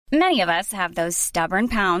Many of us have those stubborn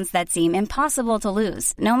pounds that seem impossible to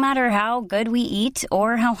lose, no matter how good we eat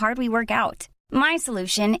or how hard we work out. My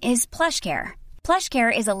solution is PlushCare.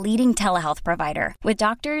 PlushCare is a leading telehealth provider with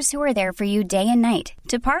doctors who are there for you day and night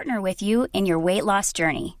to partner with you in your weight loss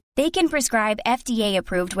journey. They can prescribe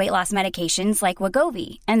FDA-approved weight loss medications like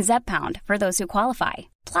Wegovy and Zepbound for those who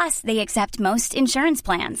qualify. Plus, they accept most insurance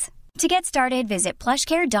plans. To get started, visit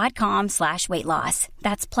plushcare.com/weightloss.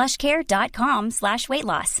 That's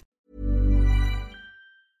plushcare.com/weightloss.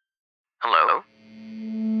 Hello?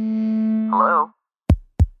 Hello?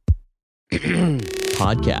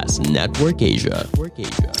 Podcast Network Asia.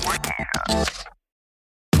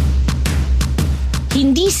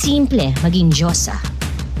 Hindi simple maging Diyosa.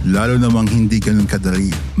 Lalo namang hindi ganun kadali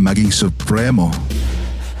maging supremo.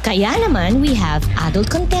 Kaya naman we have adult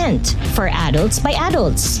content for adults by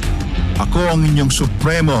adults. Ako ang inyong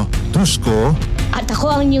supremo, Dusko. At ako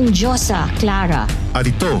ang inyong Diyosa, Clara. At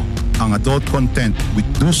ito, ang adult content with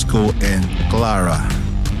Dusko and Clara.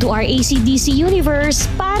 To our AC/DC universe,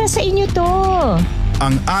 para sa inyo to.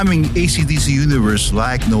 Ang aming AC/DC universe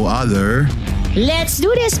like no other. Let's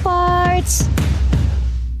do this, parts!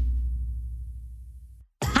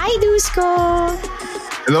 Hi, Dusko!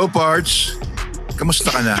 Hello, Parts.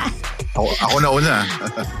 Kamusta ka na? Ako na una.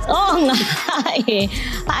 Oo nga eh.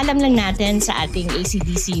 Paalam lang natin sa ating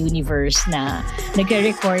AC/DC universe na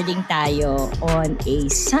nagre-recording tayo on a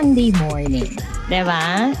Sunday morning.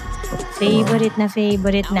 Diba? Favorite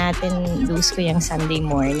natin, Dusko, yung Sunday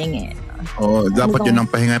morning eh. Dapat yun ang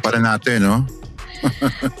pahinga para natin, no?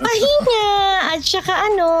 Pahinga! At saka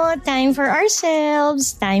time for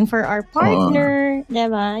ourselves, time for our partner.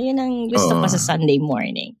 Diba? Yun ang gusto ko sa Sunday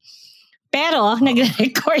morning. Pero,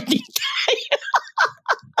 nagre-recording tayo.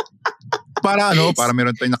 Para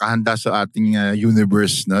meron tayong nakahanda sa ating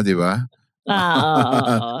universe, no? Di ba?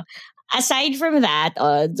 Aside from that,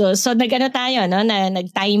 so tayo, no?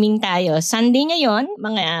 Nag-timing tayo. Sunday ngayon,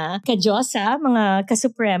 mga ka-Diyosa, mga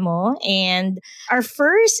ka-Supremo, and our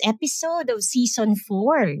first episode of Season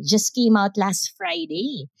 4 just came out last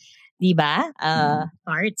Friday. Diba?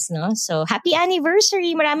 Parts, no? So, happy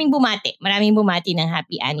anniversary. Maraming bumati ng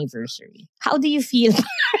happy anniversary. How do you feel,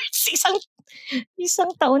 Parts? Isang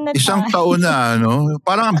taon na tayo. Isang taon na, no?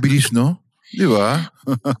 Parang ang bilis, no? Di ba?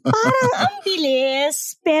 Parang ang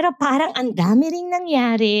bilis, pero parang ang dami ring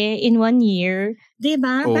nangyari in 1 year. Di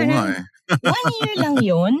ba? Oo parang nga eh. 1 year lang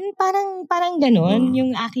yun. Parang ganun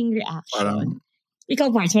yung aking reaction. Ikaw,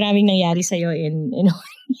 Parts, maraming nangyari sa'yo in 1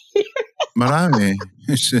 year. Marami.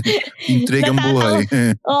 Intrigang buhay.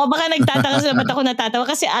 Baka nagtataka sila ba't ako natatawa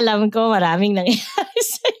kasi alam ko maraming nangyari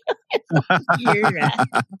sa'yo.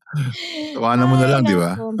 Tawanan mo na lang, di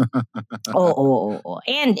ba? Oo.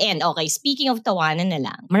 And okay, speaking of tawanan na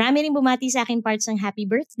lang, marami rin bumati sa akin, Parts, ng happy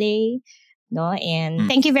birthday. No? And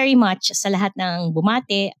thank you very much sa lahat ng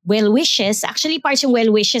bumati. Well wishes. Actually, Parts, yung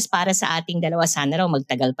well wishes para sa ating dalawa. Sana raw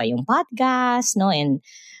magtagal pa yung podcast. No? And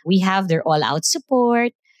we have their all-out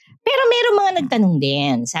support. Pero meron mga nagtanong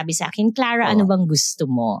din. Sabi sa akin, Clara, ano bang gusto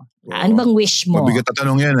mo? Ano bang wish mo? Mabigat na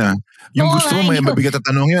tanong yan, ha? Yung gusto mo, may mabigat na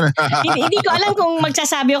tanong yan. Hindi ko alam kung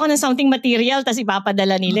magsasabi ako ng something material tapos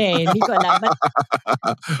ipapadala nila eh. Hindi ko alam. But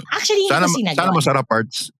actually, hindi ko sinagawa. Sana masarap,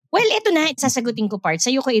 Parts. Well, ito na. Sasagutin ko, Parts.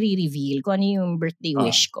 Sa'yo ko i-reveal kung ano yung birthday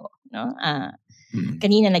wish ko. No?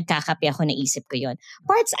 Kanina nagkakape ako, naisip ko yon.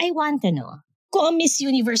 Parts, I want to know. Kung Miss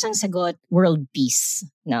Universe ang sagot, world peace.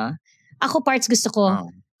 No? Ako, Parts, gusto ko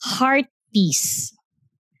heart peace.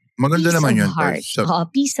 Maganda peace naman yun. Heart.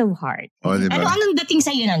 Peace of heart. Diba? Anong dating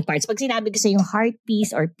sa'yo ng, Parts? Pag sinabi ko sa'yo yung heart peace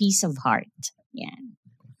or peace of heart. Yan.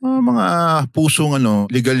 Mga pusong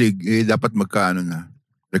ligalig, dapat magkaano na.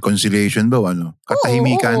 Reconciliation ba?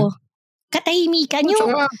 Katahimikan? Oo. Katahimikan.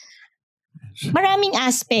 Yung maraming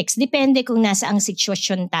aspects. Depende kung nasa ang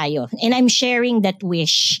sitwasyon tayo. And I'm sharing that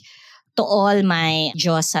wish to all my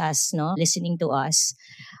Diyosas, no, listening to us.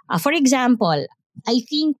 For example, I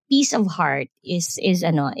think peace of heart is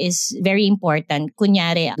very important.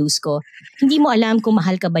 Kunyari, Dusko, hindi mo alam kung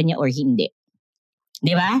mahal ka ba niya or hindi.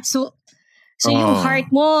 'Di ba? So yung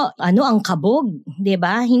heart mo, ang kabog, 'di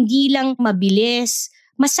ba? Hindi lang mabilis,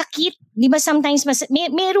 masakit. 'Di ba sometimes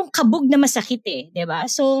merong kabog na masakit eh, 'di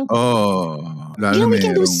ba? So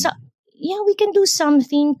we can do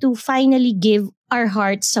something to finally give our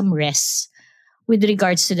heart some rest with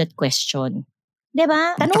regards to that question. 'Di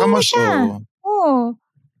ba? Tanong mo siya.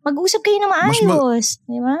 Mag-usap kayo ng maayos.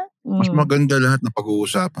 Di ba? Mas maganda lahat na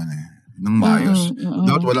pag-uusapan ng maayos.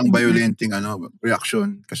 Dapat walang violenting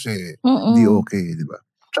reaction kasi di okay, di ba?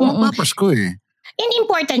 Tsaka mapapasko eh. And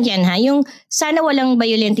important yan yung sana walang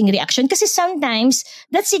violenting reaction kasi sometimes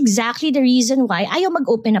that's exactly the reason why ayaw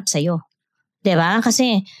mag-open up sa'yo. Diba?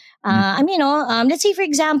 Kasi, let's say for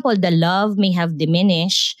example, the love may have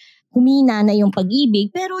diminished, humina na yung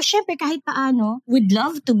pag-ibig, pero syempre kahit paano, would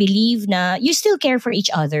love to believe na you still care for each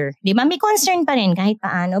other. Diba? May concern pa rin kahit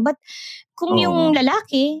paano. But kung yung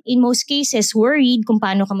lalaki, in most cases, worried kung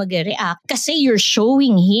paano ka mag-react kasi you're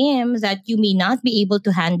showing him that you may not be able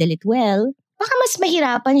to handle it well, baka mas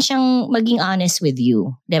mahirapan siyang maging honest with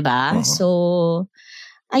you. Diba? So,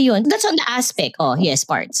 ayun. That's on the aspect. Oh, yes,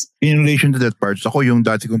 parts. In relation to that parts, ako yung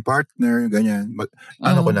dati kong partner, ganyan.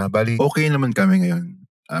 Ano ko na, bali, okay naman kami ngayon.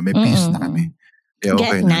 May peace na kami. Yeah,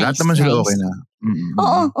 okay na. Lahat naman sila okay na.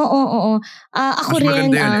 Oo. Ako mas rin,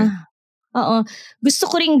 maganda gusto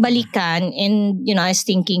ko ring balikan and, I was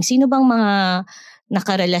thinking, sino bang mga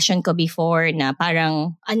nakarelasyon ko before na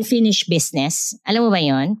parang unfinished business? Alam mo ba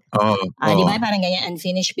yun? Di ba? Parang ganyan,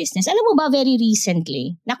 unfinished business. Alam mo ba, very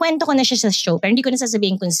recently, nakwento ko na siya sa show, pero hindi ko na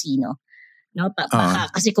sasabihin kung sino. No?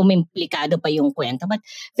 Kasi kung may implikado pa yung kwento. But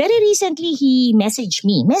very recently, he messaged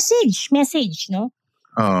me. Message, no?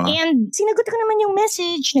 And sinagot ko naman yung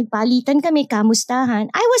message, nagpalitan kami, kamustahan.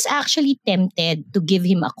 I was actually tempted to give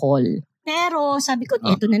him a call. Pero sabi ko,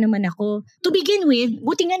 eto na naman ako. To begin with,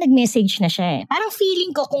 buti nga nag-message na siya eh. Parang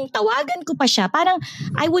feeling ko kung tawagan ko pa siya, parang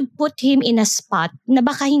I would put him in a spot na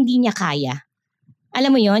baka hindi niya kaya.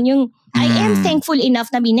 Alam mo yon, yung I am thankful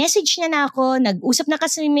enough na minessage niya na ako, nag-usap na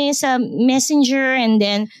kasi sa messenger and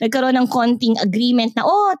then nagkaroon ng konting agreement na,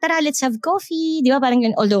 tara, let's have coffee. Di ba? Parang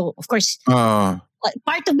yun. Although, of course,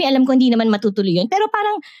 part of me, alam ko hindi naman matutuloy yun. Pero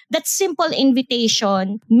parang that simple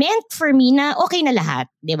invitation meant for me na okay na lahat.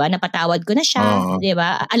 Diba? Napatawad ko na siya.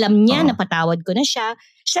 Diba? Alam niya, napatawad ko na siya.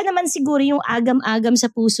 Siya naman siguro yung agam-agam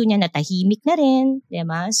sa puso niya na tahimik na rin.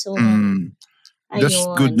 Diba? So, that's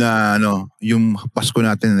good na yung Pasko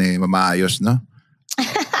natin maayos, no?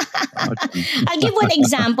 I'll give one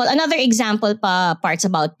example. Another example parts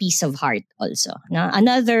about peace of heart also. No?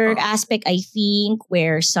 Another aspect I think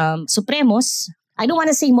where some Supremos, I don't want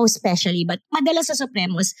to say most especially, but madalas sa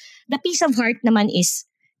Supremos, the peace of heart naman is,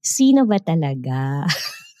 sino ba talaga?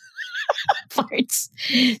 Parts.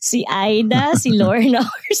 Si Aida, si Lorna,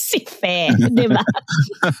 or si Fe. Diba?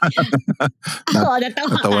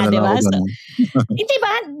 Natawa ka, diba? So,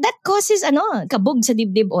 diba? That causes, kabog sa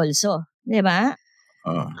dibdib also. Diba?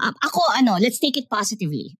 Ako, let's take it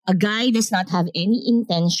positively. A guy does not have any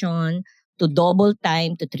intention to double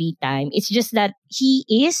time, to 3 time. It's just that he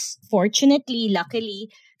is, fortunately, luckily,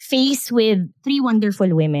 faced with 3 wonderful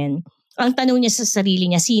women. Ang tanong niya sa sarili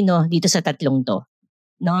niya, sino dito sa 3 to?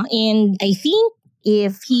 No? And I think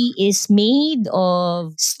if he is made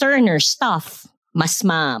of sterner stuff, mas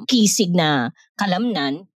makisig na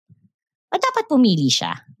kalamnan, dapat pumili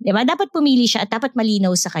siya. Diba? Dapat pumili siya at dapat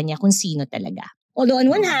malinaw sa kanya kung sino talaga. Although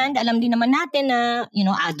on one hand, alam din naman natin na,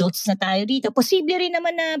 adults na tayo dito. Posible rin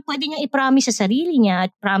naman na pwede niyang i-promise sa sarili niya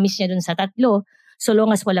at promise niya dun sa 3, so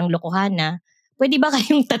long as walang lokohan na. Pwede ba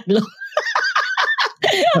kayong 3?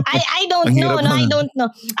 I don't know. No, I don't know.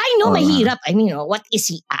 I know mahirap. I mean, what is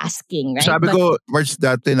he asking, right? Sabi ko, March,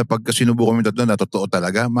 dati na pagka sinubukan mo yung 3, na totoo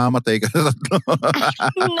talaga, mamatay ka sa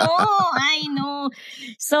 3. No, I know.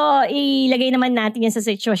 So, ilagay naman natin yan sa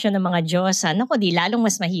sitwasyon ng mga Diyosa. Naku, di lalong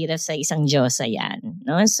mas mahirap sa isang Diyosa yan.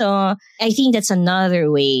 No? So, I think that's another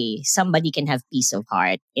way somebody can have peace of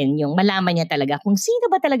heart. And yung malaman niya talaga kung sino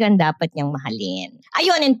ba talaga ang dapat niyang mahalin.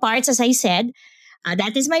 Ayun, in parts, as I said,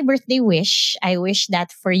 that is my birthday wish. I wish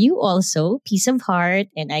that for you also, peace of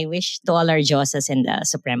heart, and I wish to all our Diyosas and the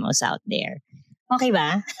Supremos out there. Okay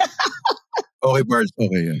ba? Okay, Parts.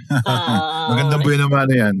 Okay. Magandang buhay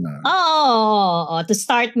naman yan. To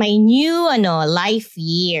start my new life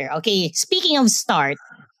year. Okay, speaking of start,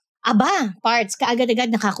 Parts,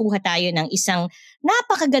 kaagad-agad nakakuha tayo ng isang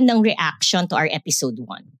napakagandang reaction to our episode 1.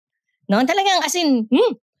 No? Talagang as in,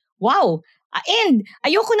 wow! And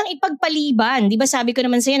ayoko nang ipagpaliban. Di ba sabi ko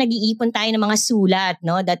naman sa'yo, nag-iipon tayo ng mga sulat,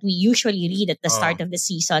 no, that we usually read at the start of the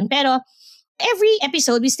season. Pero every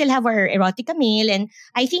episode, we still have our erotica mail. And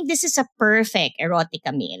I think this is a perfect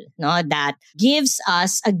erotica mail, no, that gives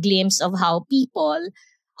us a glimpse of how people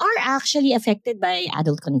are actually affected by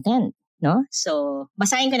adult content. No? So,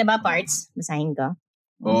 basahin ko na ba, Parts? Basahin ko?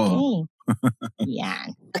 Okay.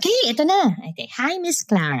 Yan. Okay, ito na. Okay. Hi, Miss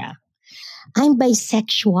Clara. I'm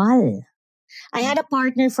bisexual. I had a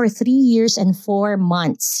partner for 3 years and 4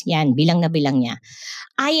 months. Yan, bilang na bilang niya.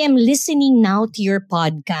 I am listening now to your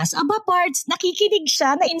podcast. Parts, nakikinig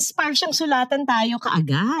siya, na-inspire siyang sulatan tayo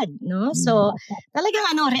kaagad. No? So,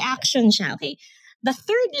 talagang reaction siya. Okay. The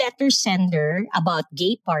 3rd letter sender about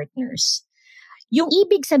gay partners. Yung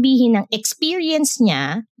ibig sabihin ng experience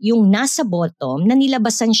niya, yung nasa bottom, na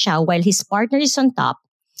nilabasan siya while his partner is on top,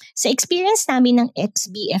 Sa experience namin ng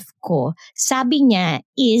ex-BF ko, sabi niya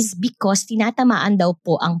is because tinatamaan daw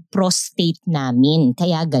po ang prostate namin.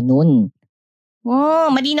 Kaya ganun. Oh,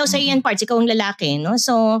 malinaw sa'yo yan, parts. Ikaw ang lalaki, no?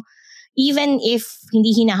 So, even if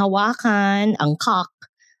hindi hinahawakan ang cock,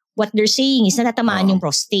 what they're saying is natatamaan yung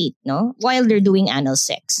prostate, no? While they're doing anal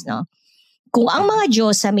sex, no? Kung ang mga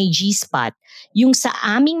Diyosa may G-spot, yung sa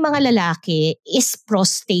aming mga lalaki is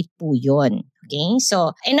prostate po yun. Okay?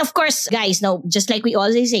 So, and of course, guys, no, just like we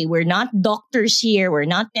always say, we're not doctors here, we're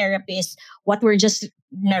not therapists. What we're just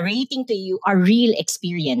narrating to you are real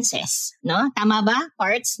experiences. No? Tama ba,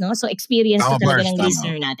 parts? No? So, experience to talaga ng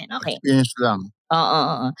listener natin. Okay. Experience lang.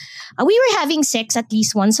 We were having sex at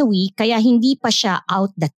least once a week, kaya hindi pa siya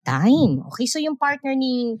out that time. Okay, so yung partner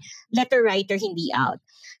ni letter writer hindi out.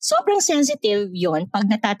 Sobrang sensitive yon pag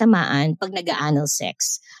natatamaan, pag nag-anal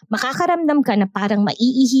sex. Makakaramdam ka na parang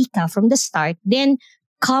maiihi ka from the start, then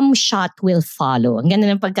cum shot will follow. Ang ganda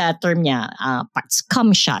ng pagka-term niya, parts,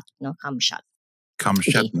 cum shot, no? Cum shot. Cum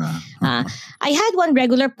shot na. I had one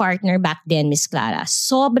regular partner back then, Miss Clara.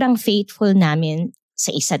 Sobrang faithful namin sa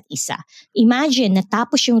isa't isa. Imagine,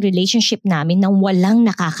 natapos yung relationship namin nang walang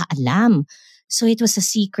nakakaalam. So it was a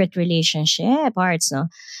secret relationship, parts, no?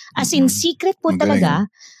 As in, secret po talaga.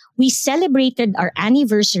 We celebrated our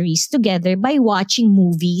anniversaries together by watching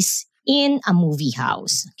movies in a movie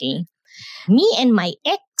house. Okay? Me and my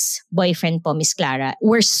ex-boyfriend po, Miss Clara,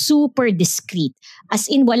 were super discreet. As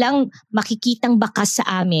in, walang makikitang bakas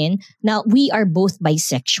sa amin na we are both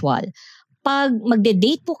bisexual. Pag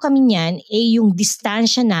magde-date po kami niyan, yung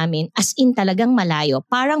distansya namin, as in talagang malayo.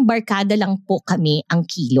 Parang barkada lang po kami ang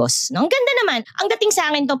kilos. No? Ang ganda naman. Ang dating sa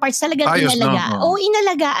akin to, parts talagang inalaga. No?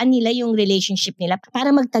 Inalagaan nila yung relationship nila para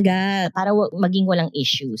magtagal, para maging walang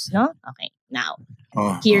issues. No? Okay, now,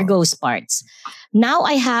 here goes parts. Now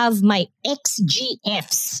I have my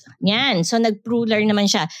ex-GFs. Yan. So nag-pruler naman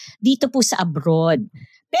siya. Dito po sa abroad.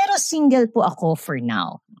 Pero single po ako for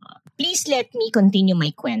now. Please let me continue my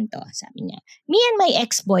kwento, sabi niya. Me and my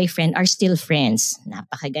ex-boyfriend are still friends.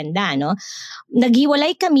 Napakaganda, no?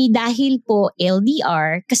 Naghiwalay kami dahil po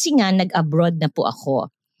LDR kasi nga nag-abroad na po ako.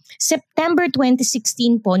 September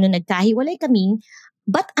 2016 po nung nagkahiwalay kami,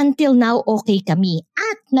 but until now okay kami.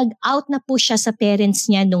 At nag-out na po siya sa parents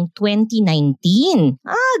niya noong 2019.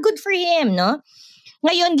 Good for him, no?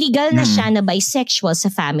 Ngayon, legal na siya na bisexual sa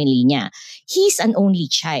family niya. He's an only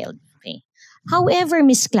child. Okay. However,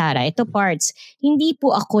 Miss Clara, ito parts, hindi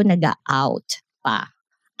po ako nag-out pa.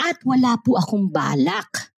 At wala po akong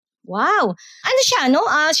balak. Wow! Ano siya, no?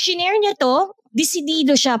 Shinare niya to.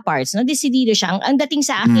 Desidido siya, parts, no? Desidido siya. Ang dating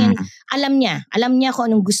sa akin, alam niya. Alam niya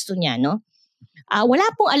kung anong gusto niya, no? Wala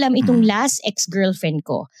pong alam itong last ex-girlfriend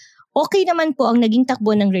ko. Okay naman po ang naging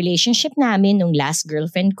takbo ng relationship namin nung last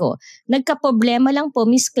girlfriend ko. Nagka-problema lang po,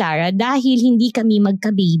 Miss Clara, dahil hindi kami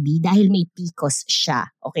magka-baby dahil may PCOS siya.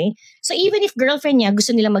 Okay? So even if girlfriend niya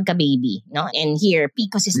gusto nila magka-baby, no? And here,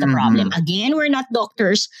 PCOS is the problem. Again, we're not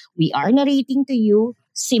doctors. We are narrating to you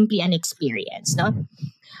simply an experience, no?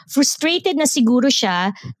 Frustrated na siguro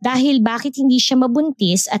siya dahil bakit hindi siya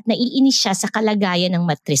mabuntis at naiinis siya sa kalagayan ng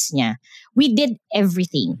matris niya. We did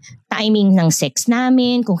everything. Timing ng sex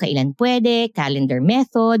namin, kung kailan pwede, calendar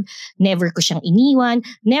method, never ko siyang iniwan,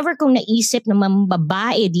 never kong naisip na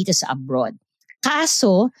mambabae dito sa abroad.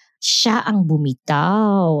 Kaso, siya ang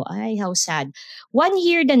bumitaw. Ay, how sad. 1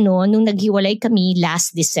 year na nung naghiwalay kami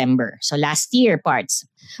last December. So last year, parts.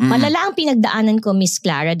 Malala ang pinagdaanan ko, Miss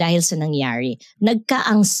Clara, dahil sa nangyari.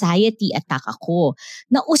 Nagka-anxiety attack ako.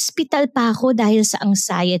 Na-hospital pa ako dahil sa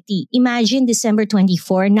anxiety. Imagine, December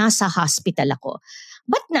 24, nasa hospital ako.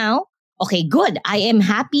 But now, okay, good. I am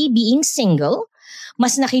happy being single.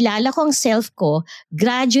 Mas nakilala ko ang self ko,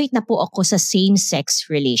 graduate na po ako sa same-sex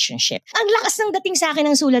relationship. Ang lakas ng dating sa akin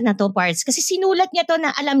ng sulat na to, parts, kasi sinulat niya to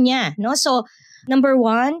na alam niya, no? So, number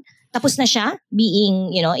 1, tapos na siya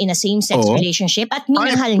being, in a same-sex relationship at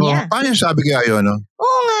minahal niya. Paano yung sabi kaya yun, no?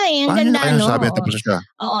 Oo nga, ang ganda, no? Paano sabi tapos siya?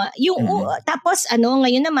 Oo. Tapos,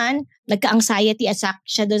 ngayon naman, nagka-anxiety attack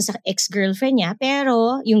siya doon sa ex-girlfriend niya,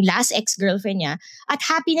 pero yung last ex-girlfriend niya, at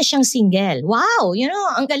happy na siyang single. Wow!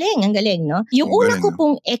 Ang galing, no? Yung una ko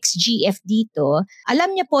pong ex-GF dito,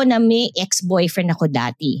 alam niya po na may ex-boyfriend ako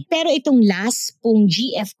dati. Pero itong last pong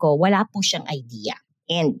GF ko, wala po siyang idea.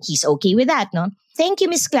 And he's okay with that, no? Thank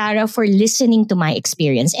you, Miss Clara, for listening to my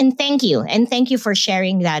experience. And thank you for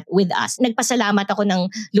sharing that with us. Nagpasalamat ako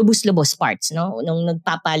ng lubos-lubos parts, no? Nung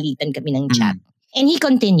nagpapalitan kami ng chat. And he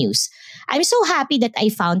continues, I'm so happy that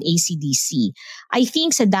I found AC/DC. I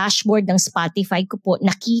think sa dashboard ng Spotify ko po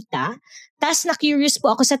nakita, tas na-curious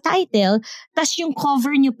po ako sa title, tas yung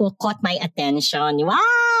cover niyo po caught my attention.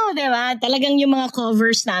 Wow! Diba? Talagang yung mga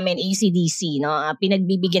covers namin, AC/DC, no?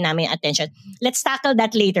 Pinagbibigyan namin attention. Let's tackle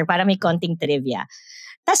that later para may konting trivia.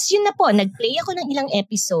 Tas yun na po, nag-play ako ng ilang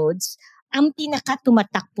episodes. Ang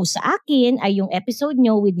pinaka-tumatak po sa akin ay yung episode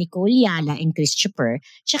nyo with Nicole Yala and Christopher,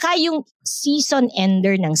 tsaka yung season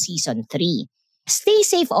ender ng season 3. Stay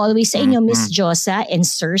safe always sa inyo, Miss Josa and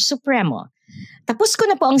Sir Supremo. Tapos ko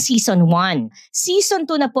na po ang season 1. Season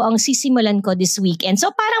 2 na po ang sisimulan ko this weekend.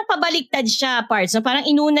 So parang pabaliktad siya, parts. So parang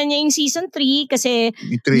inuna niya yung season 3 kasi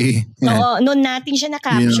noon natin siya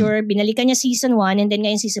na-capture. Binalikan niya season 1 and then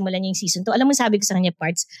ngayon sisimulan niya yung season 2. Alam mo sabi ko sa kanya,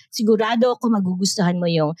 parts, sigurado ako magugustuhan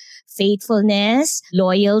mo yung faithfulness,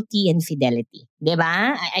 loyalty, and fidelity.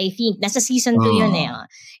 Diba? I think nasa season 2 yun eh.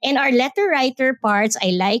 And our letter writer, parts,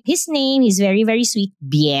 I like his name. He's very, very sweet.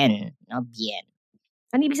 Bien. No, Bien.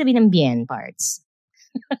 Ano ibig sabihin ng bien, parts?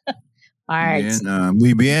 Parts. Bien,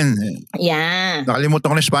 muy bien. Yeah.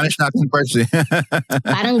 Nakalimutan ko na Spanish natin, parts eh.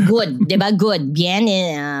 Parang good, di ba? Good. Bien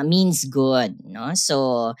means good, no?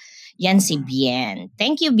 So, yan si Bien.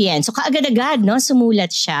 Thank you, Bien. So, kaagad-agad, no?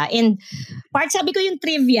 Sumulat siya. And, parts, sabi ko yung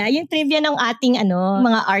trivia ng ating,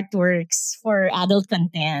 mga artworks for adult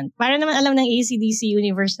content. Para naman alam ng AC/DC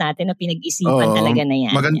universe natin na pinag-isipan talaga na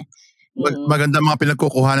yan. Maganda mga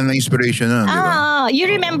pinagkukuhanan ng inspiration na, di ba? You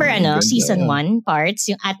remember season 1 parts,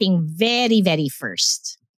 yung ating very, very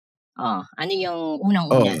first. Ano yung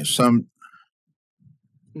unang-una?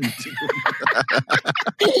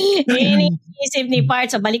 Iniisip ni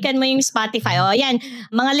parts. Balikan mo yung Spotify. Yan.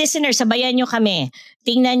 Mga listeners, sabayan nyo kami.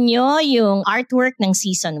 Tingnan nyo yung artwork ng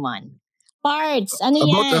season 1. Parts, ano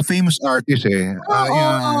About yan? a famous artist eh.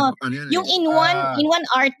 Yung in one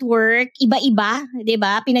artwork, iba-iba, 'di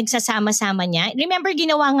ba? Pinagsasama-sama niya. Remember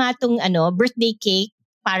ginawa nga tong birthday cake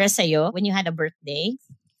para sa iyo when you had a birthday?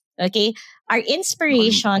 Okay? Our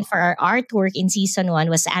inspiration for our artwork in season 1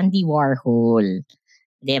 was Andy Warhol.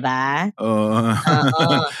 'Di ba?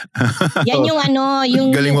 Yan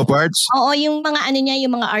yung galing mo, parts? Oo, yung mga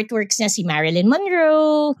yung mga artworks niya si Marilyn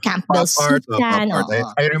Monroe, Campbell Soup-Can.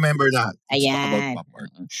 I remember that. Ayan.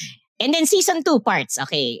 And then season 2 parts.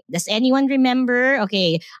 Okay. Does anyone remember?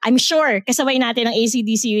 Okay. I'm sure kasabay natin ang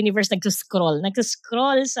AC/DC universe nagsuscroll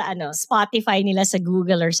sa Spotify nila, sa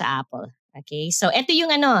Google or sa Apple. Okay, so ito yung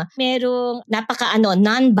merong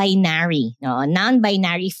non-binary,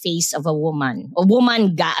 non-binary face of a woman. O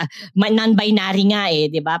woman, non-binary nga eh,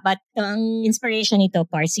 di ba? But ang inspiration nito,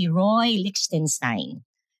 si Roy Lichtenstein.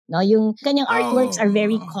 No, yung kanyang artworks are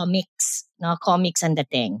very comics, comics ang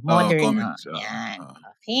dating, modern. Comics, yan.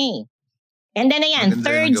 Okay. And then ayan,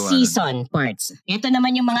 third season parts. Ito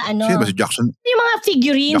naman yung mga Sino ba si Jackson? Yung mga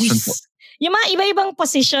figurines. Yung mga iba-ibang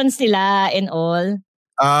positions nila and all.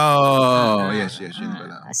 Yes, yun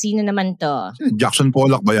pala. Sino naman to? Jackson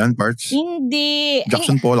Pollock ba yan, parts? Hindi.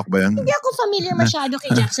 Jackson Pollock ba yan? Hindi ako familiar masyado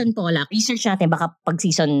kay Jackson Pollock. Research natin, baka pag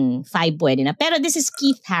season 5 pwede na. Pero this is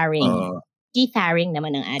Keith Haring. Keith Haring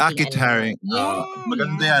naman ang ating Keith Haring. Yeah.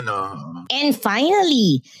 Maganda yan, And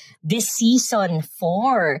finally, this season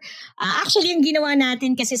 4. Actually, yung ginawa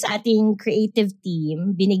natin kasi sa ating creative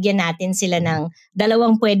team, binigyan natin sila ng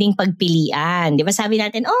 2 pwedeng pagpilian. Di ba sabi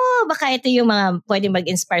natin, baka ito yung mga pwedeng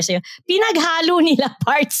mag-inspire sa'yo. Pinaghalo nila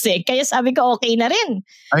parts eh. Kaya sabi ko, okay na rin.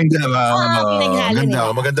 Ay, hindi na.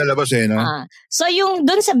 Maganda labas eh, no? So yung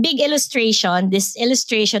dun sa big illustration, this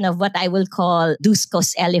illustration of what I will call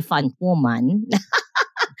Dusko's Elephant Woman.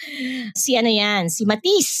 Si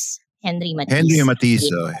Matisse. Henry Matisse.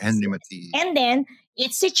 And then,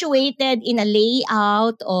 it's situated in a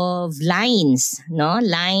layout of lines, no?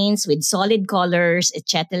 Lines with solid colors,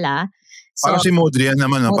 etc. So, parang si Modrian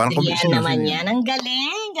naman. Modrian naman yan. Ang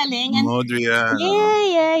galing. Modrian.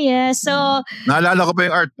 Yeah. So, naalala ko pa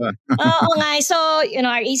yung art pa. Oo nga. So,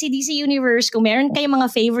 our AC/DC universe, kung meron kayong mga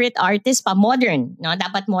favorite artists pa, modern, no?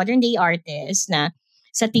 Dapat modern day artists na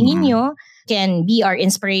sa tingin nyo can be our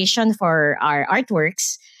inspiration for our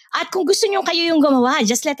artworks. At kung gusto nyo kayo yung gumawa,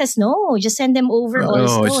 just let us know. Just send them over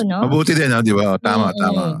also, no? Mabuti din, di ba? Tama.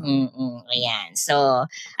 Ayan. So,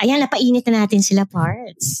 napainit na natin sila,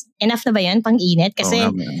 parts. Enough na ba yun, pang-init? Kasi,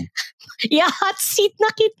 hot seat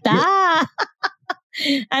na kita.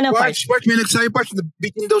 Parts, may nagsabi, parts,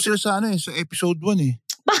 bitin daw sila sa sa episode 1 eh.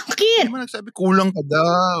 Bakit? Hindi mo nagsabi, kulang pa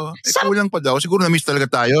daw. Kulang pa daw. Siguro na-miss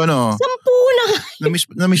talaga tayo, no? 10 na.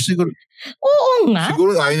 Na-miss siguro. Oo nga.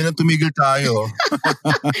 Siguro ayaw nilang tumigil tayo.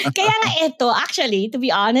 Kaya nga ito, actually, to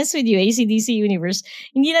be honest with you, ACDC Universe,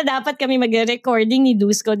 hindi na dapat kami mag-recording ni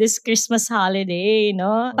Dusko this Christmas holiday,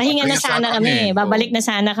 no? Pahinga na sana kami. Babalik na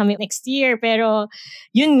sana kami next year. Pero,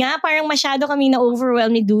 yun nga, parang masyado kami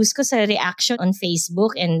na-overwhelm ni Dusko sa reaction on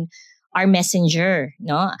Facebook and our messenger,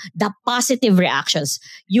 no? The positive reactions.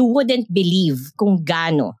 You wouldn't believe kung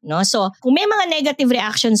gaano, no? So, kung may mga negative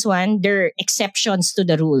reactions, they're exceptions to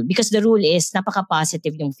the rule because the rule is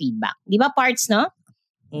napaka-positive yung feedback. Di ba, parts, no?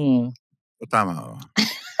 Tama.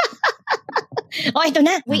 Oh, ito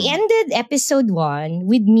na. We ended episode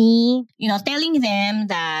 1 with me, telling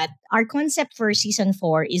them that our concept for season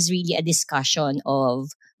 4 is really a discussion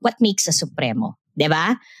of what makes a Supremo.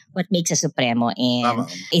 Diba? What makes a Supremo. And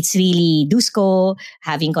it's really Dusko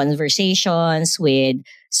having conversations with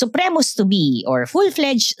Supremos to be or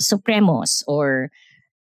full-fledged Supremos or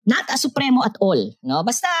not a Supremo at all. No?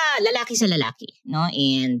 Basta lalaki sa lalaki. No?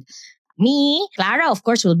 And me, Clara, of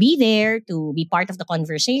course, will be there to be part of the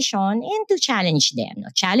conversation and to challenge them. No?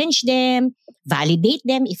 Challenge them, validate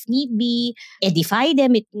them if need be, edify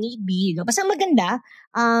them if need be. No? Basta maganda,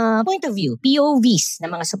 point of view, POVs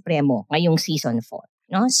ng mga Supremo ngayong season 4.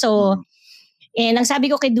 No? So, and ang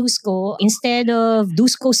sabi ko kay Dusko, instead of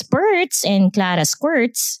Dusko Spurts and Clara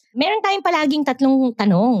Squirts, meron tayong palaging 3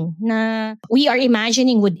 tanong na we are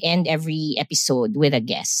imagining would end every episode with a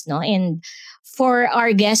guest. No? And for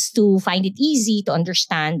our guests to find it easy to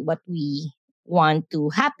understand what we want to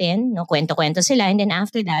happen, no, kwento-kwento sila, and then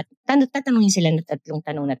after that, tatanungin sila ng 3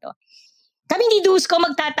 tanong na to. Kami ni Dusko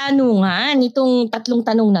magtatanungan itong 3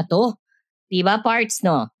 tanong na to. Diba, parts,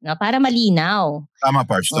 no? Na para malinaw. Tama,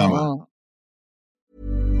 parts, tama.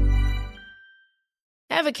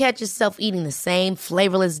 Ever catch yourself eating the same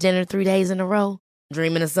flavorless dinner 3 days in a row?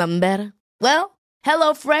 Dreaming of something better? Well,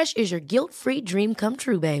 HelloFresh is your guilt-free dream come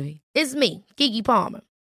true, baby. It's me, Keke Palmer.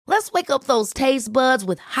 Let's wake up those taste buds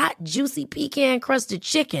with hot, juicy pecan-crusted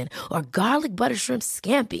chicken or garlic butter shrimp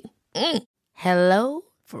scampi.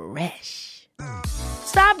 Hello Fresh.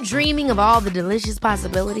 Stop dreaming of all the delicious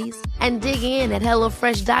possibilities and dig in at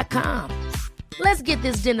HelloFresh.com. Let's get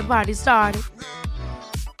this dinner party started.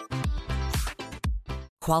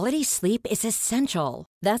 Quality sleep is essential.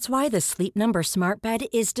 That's why the Sleep Number Smart Bed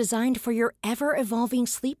is designed for your ever-evolving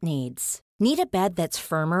sleep needs. Need a bed that's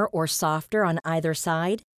firmer or softer on either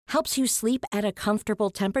side? Helps you sleep at a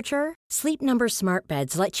comfortable temperature? Sleep Number Smart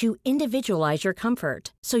Beds let you individualize your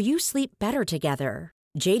comfort so you sleep better together.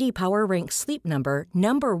 J.D. Power ranks Sleep Number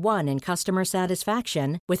number 1 in customer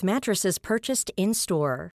satisfaction with mattresses purchased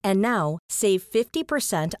in-store. And now, save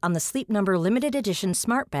 50% on the Sleep Number Limited Edition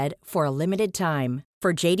Smart Bed for a limited time.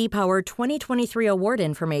 For J.D. Power 2023 award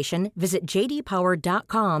information, visit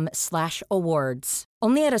jdpower.com/awards.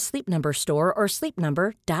 Only at a Sleep Number store or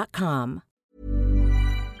sleepnumber.com.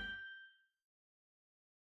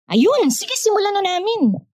 Ayun, sige, simulan na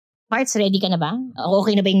namin. Parts, ready ka na ba?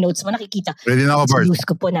 Okay na ba yung notes mo? Nakikita. Ready na ako, Parts. Si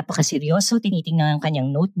Dusko po, napakaseryoso. Tinitingnan ang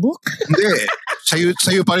kanyang notebook. Hindi.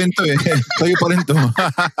 Sa'yo pa rin to eh. Sa'yo pa rin to.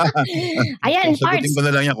 Ayan, Parts. Sagutin ko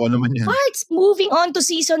na lang yan kung ano man yan. Parts, moving on to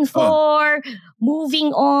season 4.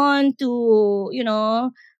 Moving on to,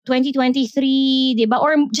 2023, di ba?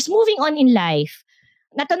 Or just moving on in life.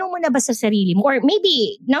 Natanong mo na ba sa sarili mo? Or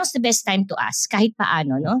maybe, now's the best time to ask. Kahit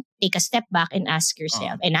paano, no? Take a step back and ask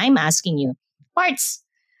yourself. And I'm asking you, Parts,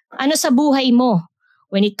 ano sa buhay mo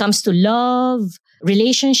when it comes to love,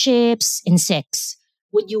 relationships, and sex?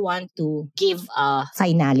 Would you want to give a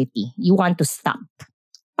finality? You want to stop?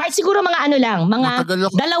 Part siguro mga mga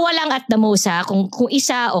dalawa lang at the most ha. Kung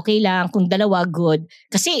isa, okay lang. Kung dalawa, good.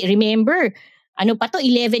 Kasi remember,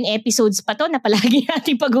 11 episodes pa to na palagi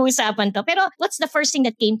natin pag-uusapan to. Pero what's the first thing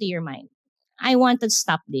that came to your mind? I want to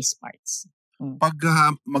stop these parts. Pag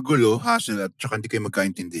magulo, hassle at saka hindi kayo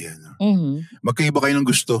magkaintindihan. Magkaiba kayo ng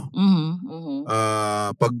gusto.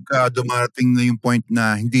 Pag dumating na yung point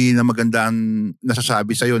na hindi na maganda ang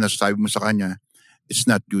nasasabi mo sa kanya, it's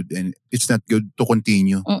not good and it's not good to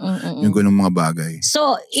continue yung ganung mga bagay.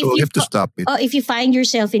 So you have to stop it. If you find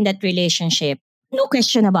yourself in that relationship, no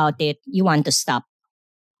question about it, you want to stop.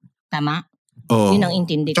 Tama? Yun ang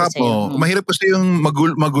intindi ko sa'yo. Mahirap kasi yung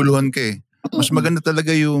maguluhan ka eh. Mas maganda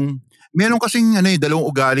talaga yung meron kasing dalawang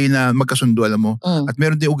ugali na magkasundo, alam mo. At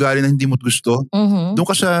meron din ugali na hindi mo gusto. Doon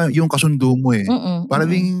ka sa yung kasundo mo eh. Para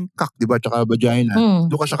ding kak, di ba? Tsaka vagina.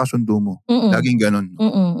 Doon ka sa kasundo mo. Laging ganun.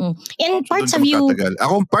 And parts of you...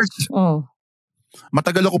 Ako, parts.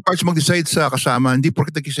 Matagal ako parts mag-decide sa kasama. Hindi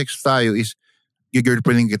porket nag-sex tayo is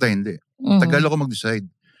girlfriending kita, hindi. Tagal ako mag-decide.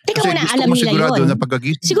 Teka muna, alam nila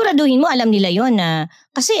yun. Siguraduhin mo, alam nila yun na,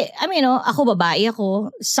 kasi, ako babae ako,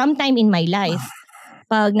 sometime in my life,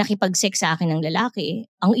 pag nakipag-sex sa akin ng lalaki,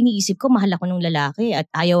 ang iniisip ko, mahal ako ng lalaki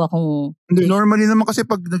at ayaw akong... Hindi, normally naman kasi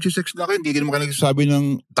pag nagsisex na kayo, hindi naman kayo nagsasabi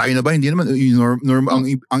ng tayo na ba? Hindi naman,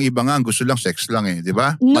 ang iba nga, gusto lang sex lang di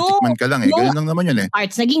ba? Matikman ka lang Ganun lang naman yun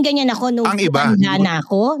Parts, naging ganyan ako nung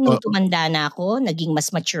tumanda na ako, naging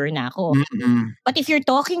mas mature na ako. Mm-hmm. But if you're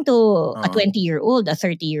talking to a 20-year-old, a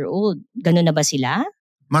 30-year-old, ganun na ba sila?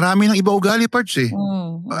 Marami ng iba ugali, Parts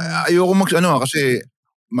Ayoko kasi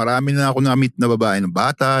marami na ako na-meet na babae ng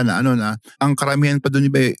bata na ang karamihan pa doon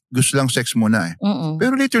iba gusto lang sex muna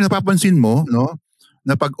Pero later napapansin mo,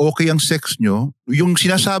 na pag okay ang sex nyo, yung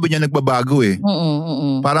sinasabi niya nagbabago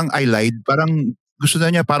Parang I lied, parang gusto na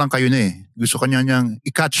niya parang kayo na Gusto kanya niyang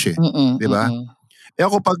i-catch di ba?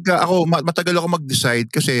 Ako matagal ako mag-decide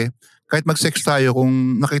kasi kahit mag-sex tayo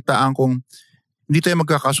kung nakitaan kong hindi tayo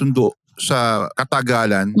magkakasundo sa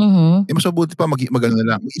katagalan, mas mabuti pa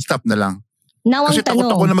stop na lang. Now, kasi takot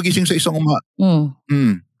ako na magising sa isang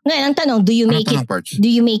Ngayon, ang tanong, do you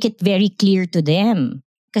make it very clear to them?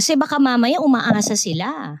 Kasi baka mamaya umaasa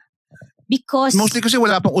sila. Because... Mostly kasi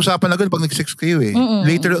wala pang usapan na ganun pag nag-sex kayo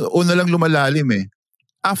Later on na lang lumalalim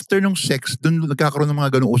After nung sex, dun nagkakaroon ng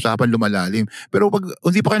mga ganung usapan lumalalim. Pero pag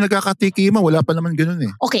hindi pa kayo nagkakatikima, wala pa naman ganun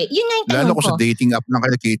Okay, yun nga yung tanong ko. Lalo ko sa dating app lang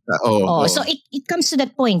kayo nakita. So it comes to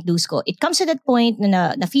that point, Dusko. It comes to that point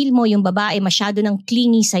na feel mo yung babae masyado nang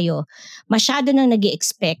clingy sa'yo. Masyado nang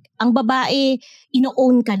nag-i-expect. Ang babae,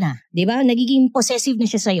 ino-own ka na. Di ba? Nagiging possessive na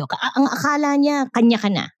siya sa'yo. Ang akala niya, kanya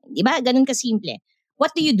ka na. Di ba? Ganun kasimple.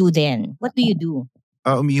 What do you do then? What do you do?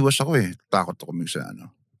 Umiiwas ako Takot ako minsan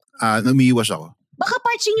umiiwas ako. Baka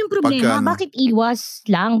parts yun yung problema. Bakit iwas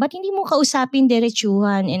lang? Ba't hindi mo kausapin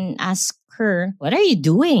diretsuhan and ask her, what are you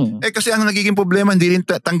doing? Kasi ang nagiging problema, hindi rin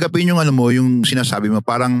tanggapin yung yung sinasabi mo.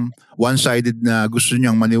 Parang one-sided na gusto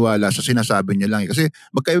niyang maniwala sa sinasabi niya lang Kasi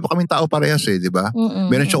magkaiba kaming tao parehas di ba?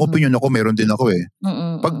 Meron siyang opinion ako, meron din ako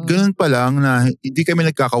Pag ganun pa lang na hindi kami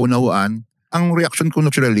nagkakaunawaan, ang reaction ko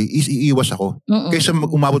naturally is iiwas ako. Kaysa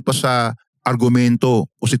umabot pa sa argumento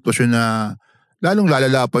o sitwasyon na lalong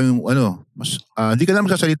lalala pa yung mas hindi ka na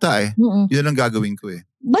magsasalita Yun lang gagawin ko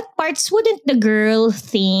But parts, wouldn't the girl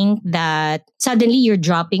think that suddenly you're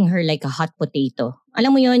dropping her like a hot potato?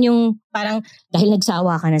 Alam mo yon yung parang dahil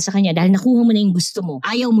nagsawa ka na sa kanya, dahil nakuha mo na yung gusto mo,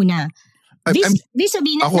 ayaw mo na.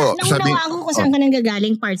 Sabihin naunawaan ko kung saan ka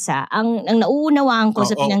nanggagaling, parts Ang nauunawaan ko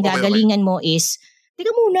sa pinanggagalingan mo is, teka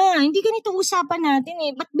muna, hindi ganito usapan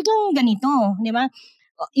natin ba't biglang ganito? Di ba?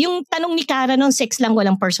 Yung tanong ni Cara nung sex lang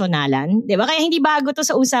walang personalan, di ba? Kaya hindi bago to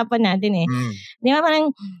sa usapan natin Di ba?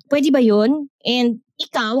 Parang, pwede ba yun? And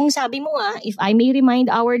ikaw, ang sabi mo if I may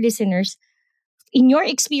remind our listeners, in your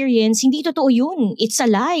experience, hindi totoo yun. It's a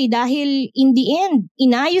lie dahil in the end,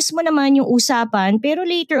 inayos mo naman yung usapan, pero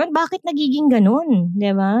later on, bakit nagiging ganun?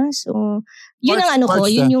 Di ba? So, yun ang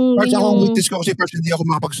yun yung... Parts ako ang witness ko kasi parts hindi ako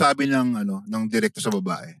makapagsabi ng direkta sa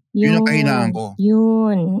babae. Yun ang kahinaan ko.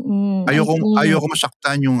 Yun. Ayoko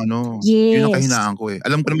masaktan yung Yes. Yun ang kahinaan ko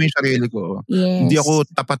Alam ko naman yung sarili ko. Yes. Hindi ako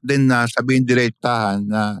tapat din na sabihin direktahan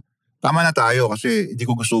na tama na tayo kasi hindi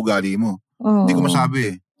ko gusto ugali mo. Hindi ko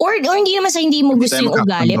masabi Or hindi naman sa hindi mo gusto yung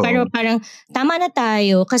ugali. Pero parang tama na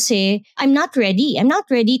tayo kasi I'm not ready. I'm not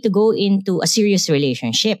ready to go into a serious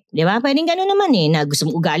relationship. Di ba? Pwedeng gano'n naman na gusto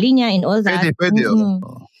mo ugali niya and all that. Pwede.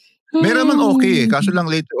 Meron man okay Kaso lang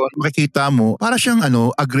later on, makikita mo, para siyang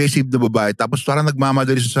aggressive na babae. Tapos parang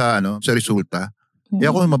nagmamadali sa resulta.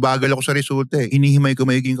 Ako, mabagal ako sa resulta Inihimay ko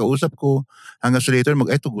magiging kausap ko. Hanggang sa later,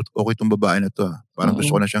 okay itong babae na to Parang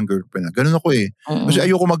gusto ko na siyang girlfriend Ganun ako Kasi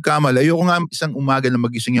ayoko magkamali. Ayoko nga isang umaga na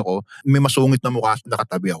magising ako, may masungit na mukha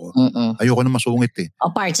nakatabi ako. Ayoko na masungit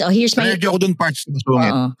Parts. Here's my... Energy ako dun, parts.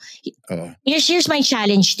 Masungit. Here's my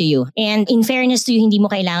challenge to you. And in fairness to you, hindi mo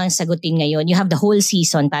kailangan sagutin ngayon. You have the whole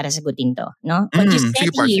season para sagutin to. No? What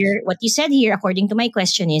you said here, according to my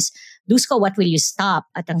question is, Dusko, what will you stop?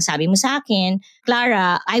 At ang sabi mo sa akin,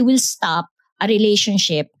 Clara, I will stop a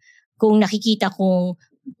relationship kung nakikita kong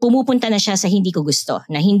pumupunta na siya sa hindi ko gusto,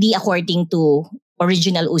 na hindi according to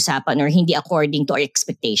original usapan or hindi according to our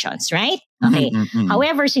expectations, right? Okay.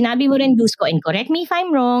 However, sinabi mo rin, Dusko, and correct me if I'm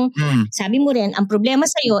wrong, sabi mo rin, ang problema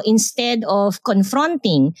sa'yo, instead of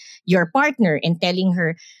confronting your partner and telling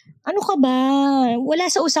her, ano ka ba? Wala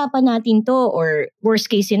sa usapan natin to, or worst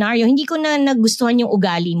case scenario, hindi ko na nagustuhan yung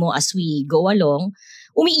ugali mo as we go along,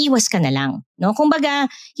 umiiwas ka na lang. No? Kumbaga,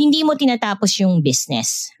 hindi mo tinatapos yung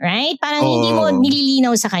business. Right? Parang hindi mo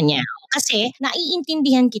nililinaw sa kanya. Kasi,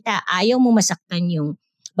 naiintindihan kita, ayaw mo masaktan yung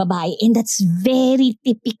babae. And that's very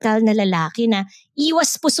typical na lalaki na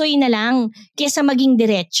iwas pusoy na lang kesa maging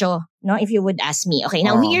diretso. No, if you would ask me. Okay,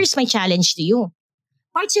 now here's my challenge to you.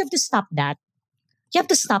 Parts, you have to stop that. You have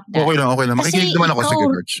to stop that. Okay lang. Makikinig naman ako. Sige,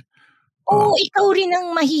 Parts. Ikaw rin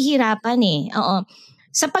ang mahihirapan eh. Oo.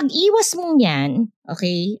 Sa pag-iwas mong yan,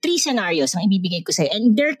 okay, 3 scenarios ang ibibigay ko sa'yo.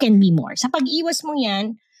 And there can be more. Sa pag-iwas mong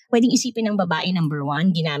yan, pwedeng isipin ng babae, number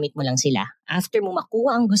 1, ginamit mo lang sila. After mo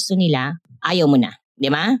makuha ang gusto nila, ayaw mo na.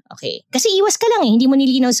 Di ba? Okay. Kasi iwas ka lang eh. Hindi mo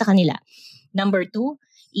nilinaw sa kanila. Number 2,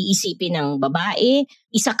 iisipin ng babae,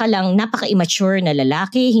 isa ka lang napaka-immature na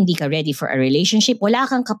lalaki, hindi ka ready for a relationship, wala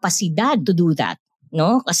kang kapasidad to do that.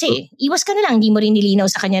 No? Kasi iwas ka na lang, hindi mo rin nilinaw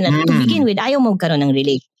sa kanya na to begin with, ayaw mo magkaroon ng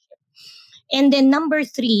relationship. And then number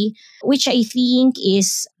 3, which I think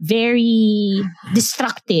is very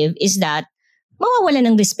destructive, is that mawawala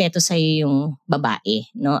ng respeto sa yung babae.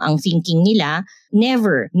 No? Ang thinking nila,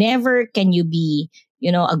 never can you be,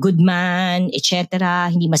 a good man, etc.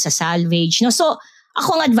 Hindi masasalvage. No? So,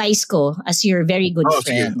 ako ang advice ko as your very good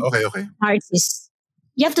friend. Sige. Okay. Parts is,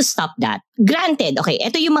 you have to stop that. Granted, okay,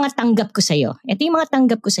 ito yung mga tanggap ko sa'yo.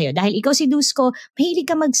 Dahil ikaw si Dusko, mahilig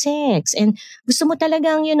ka mag-sex and gusto mo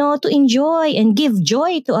talagang, to enjoy and give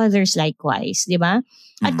joy to others likewise. Di ba?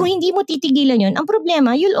 At kung hindi mo titigilan yun, ang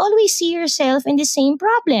problema, you'll always see yourself in the same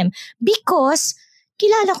problem. Because,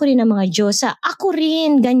 kilala ko rin ang mga Diyosa. Ako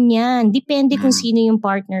rin, ganyan. Depende kung sino yung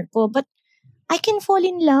partner ko. But, I can fall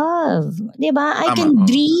in love. Diba? I can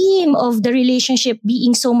dream of the relationship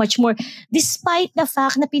being so much more despite the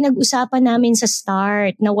fact na pinag-usapan namin sa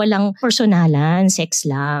start na walang personalan, sex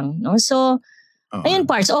lang. No? So, ayun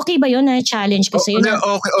Parts, okay ba yun na challenge ko sa'yo?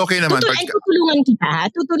 Okay naman.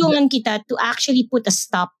 Tutulungan kita to actually put a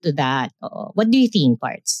stop to that. What do you think,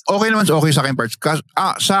 Parts? Okay naman, okay sa akin, Parts.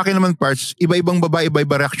 Sa akin naman, Parts, iba-ibang babae,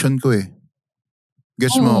 iba-iba reaction ko eh.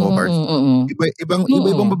 Guess mo ako, Parts.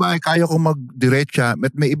 Iba-ibang babae, kaya kong magdiretsa.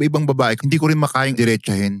 At may iba-ibang babae, hindi ko rin makayang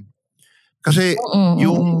diretsahin. Kasi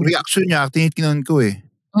yung reaction niya, tinitingnan ko eh.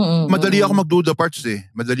 Madali ako magduda, Parts eh.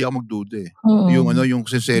 Yung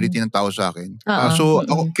sincerity ng tao sa akin. So,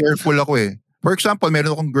 ako careful ako eh. For example,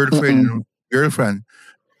 meron akong girlfriend.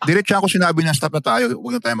 Diretsa ako sinabi na stop na tayo,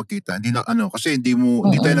 huwag na tayo magkita. Kasi hindi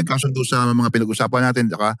tayo nagkasundo sa mga pinag-usapan natin.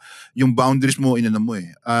 Saka yung boundaries mo, mo eh.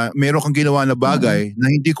 Meron kang ginawa na bagay na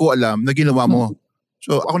hindi ko alam na ginawa mo.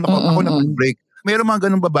 So ako na-break. Meron mga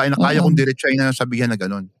ganung babae na kaya kong diretsahin na sabihan na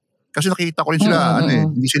ganun. Kasi nakikita ko rin sila,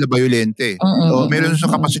 hindi sila violente. So, meron sa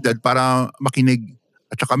kapasidad para makinig.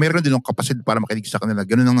 At saka meron din yung kapasidad para makinig sa kanila.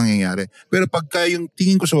 Ganun ang nangyayari. Pero pagka yung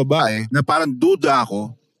tingin ko sa babae, na parang duda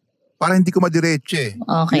ako, para hindi ko madiretso eh.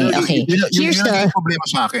 Okay. Yun yung problema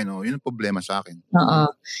sa akin. Yun ang problema sa akin.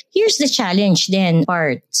 Here's the challenge then,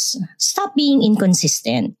 Parts. Stop being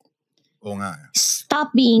inconsistent. Oo nga.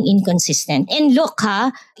 Stop being inconsistent. And look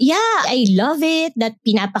I love it that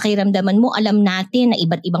pinapakiramdaman mo, alam natin na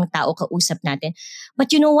iba't ibang tao kausap natin. But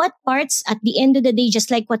you know what, Parts? At the end of the day, just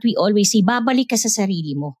like what we always say, babalik ka sa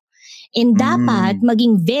sarili mo. And dapat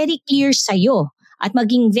maging very clear sa'yo at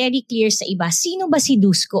maging very clear sa iba, sino ba si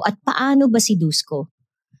Dusko at paano ba si Dusko?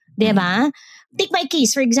 Diba? Take my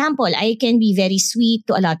case, for example, I can be very sweet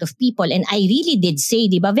to a lot of people and I really did say,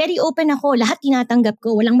 diba, very open ako, lahat tinatanggap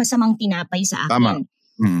ko, walang masamang tinapay sa akin. Tama.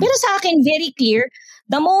 Pero sa akin, very clear,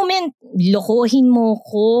 the moment lokohin mo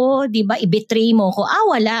ko, diba, i-betray mo ko,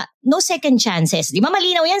 wala, no second chances. Diba,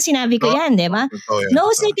 malinaw yan, sinabi ko yan, diba?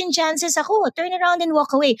 No second chances ako, turn around and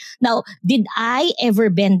walk away. Now, did I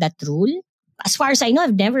ever bend that rule? As far as I know,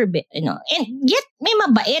 I've never been, and yet may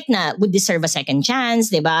mabait na would deserve a second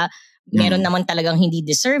chance, diba? Meron naman talagang hindi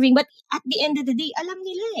deserving, but at the end of the day, alam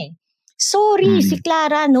nila eh. Sorry, si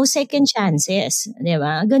Clara, no second chances,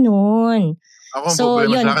 diba? Ganun. Ako ang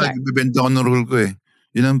problema sa akin, nagbibenta ako ng rule ko eh.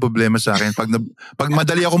 Yun ang problema sa akin. Pag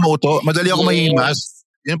madali ako mauto, madali ako mahimas.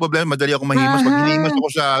 Yun ang problema, madali ako mahimas. Pag hinihimas ako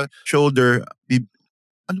sa shoulder,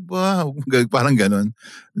 ano ba? Parang ganun.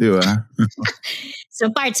 Di ba? So,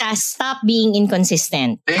 Parts, stop being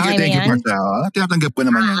inconsistent. Thank you, Parts. Tinatanggap ko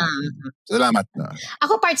naman yan. Salamat.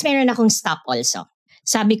 Ako, Parts, meron akong stop also.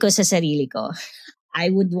 Sabi ko sa sarili ko, I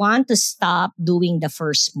would want to stop doing the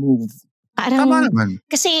first move. Parang, tama naman.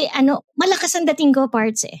 Kasi, malakas ang dating ko,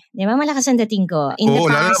 Parts eh. Di ba? Malakas ang dating ko. In the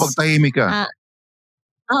past, lalo na pag tahimik ka.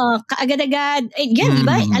 Kaagad-agad. Yan, di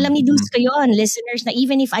ba? Alam ni Dusko yun, listeners, na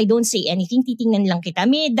even if I don't say anything, titingnan lang kita.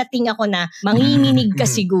 May dating ako na manginginig ka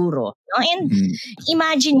siguro. No? And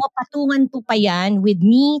imagine mo, patungan po pa yan with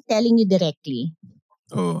me telling you directly.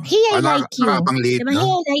 Hey, I like you. Diba? Hey,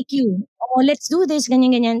 I like you. Let's do this,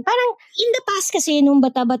 ganyan-ganyan. Parang in the past kasi, nung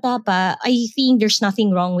bata-bata pa, I think there's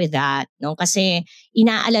nothing wrong with that. No? Kasi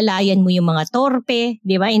inaalalayan mo yung mga torpe,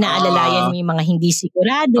 di ba? Inaalalayan mo yung mga hindi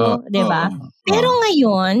sigurado, di ba? Pero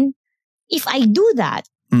ngayon, if I do that,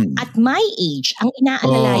 At my age, ang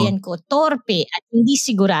inaalalayan ko, torpe at hindi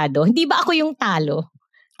sigurado. Hindi ba ako yung talo?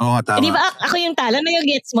 Oo, tama. Hindi ba ako yung talo?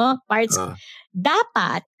 Gets mo? Parts.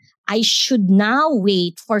 Dapat, I should now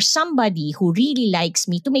wait for somebody who really likes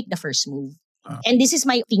me to make the first move. And this is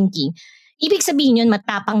my thinking. Ibig sabihin yun,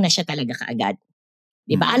 matapang na siya talaga kaagad.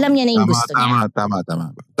 Diba? Alam niya na yung gusto niya.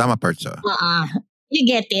 Tama parts. You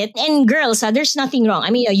get it? And girls, there's nothing wrong.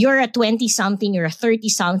 I mean, you're a 20-something, you're a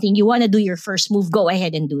 30-something, you want to do your first move, go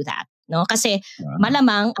ahead and do that. No? Kasi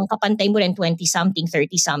malamang, ang kapantay mo rin 20-something,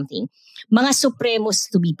 30-something, mga supremos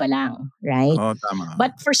to be pa lang, right? Tama.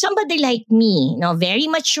 But for somebody like me, very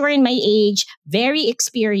mature in my age, very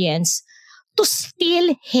experienced, to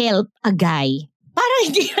still help a guy, parang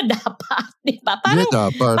hindi na dapat. Diba?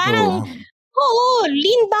 Parang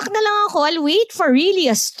lean back na lang ako. I'll wait for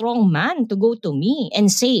really a strong man to go to me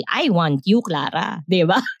and say, I want you, Clara.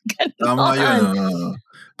 Diba? Tama yun.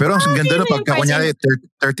 Pero ang ganda no, pagka kunyari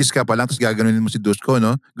 30s ka pa lang, tapos gaganunin mo si Dusko,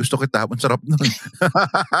 no? Gusto kita, ang sarap nun.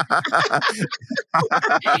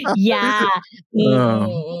 Yeah.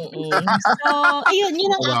 So, ayun, yun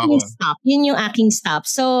ang aking stop. Yun yung aking stop.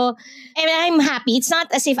 So, I'm happy. It's not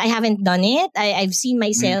as if I haven't done it. I've seen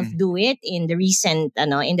myself do it in the recent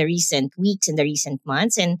weeks, in the recent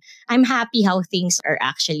months, and I'm happy how things are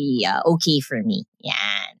actually okay for me.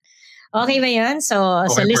 Yan. Okay ba yun? So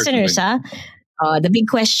listeners, the big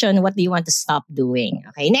question, what do you want to stop doing?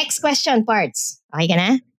 Okay, next question, Parts. Okay ka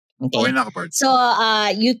na? Okay na ka, Parts. So,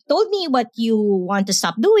 you told me what you want to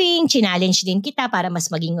stop doing. Challenge din kita para mas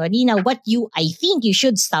maging malinaw what I think you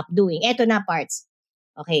should stop doing. Eto na, Parts.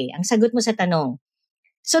 Okay, ang sagot mo sa tanong.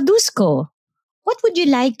 So, Dusko, what would you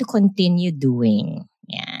like to continue doing?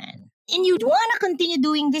 Yan. And you'd want to continue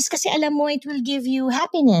doing this kasi alam mo, it will give you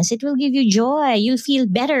happiness. It will give you joy. You'll feel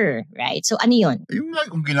better, right? So, ano yun? Yung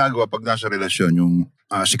like kong ginagawa pag nasa relasyon, yung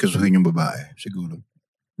sikasuhin yung babae, siguro.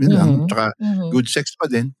 Yun lang. Tsaka, good sex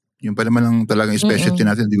pa din. Yung pa naman ang talagang specialty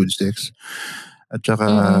natin, the good sex. At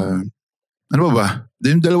tsaka, ano ba?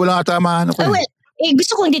 Yung dalawa lang atamaan ako.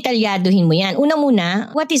 Gusto kong detalyaduhin mo yan. Una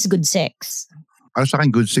muna, what is good sex? Para sa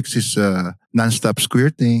akin, good sex is non-stop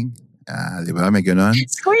squirting. Di ba? May ganon.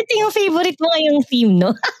 Squirting yung favorite mo ngayong theme,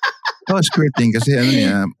 no? Squirting. Kasi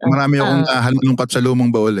marami akong halungkat sa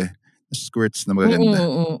lumang baul eh. Squirts na magaganda.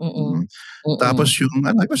 Tapos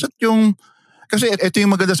kasi ito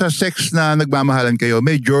yung maganda sa sex na nagmamahalan kayo.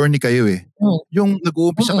 May journey kayo eh. Yung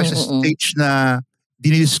nag-uumpisa kayo sa stage na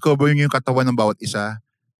dinidiscover nyo yung katawan ng bawat isa.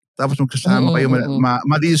 Tapos magkasama kayo,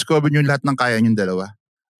 ma-discover nyo lahat ng kaya nyo dalawa.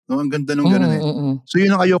 No, ang ganda nung gano'n eh. So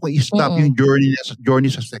yun ang ayoko i-stop, yung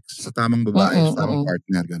journey sa sex, sa tamang babae, sa tamang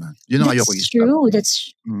partner, gano'n. Yun ang ayoko i-stop.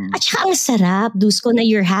 That's true. At saka ang sarap, Dusko, na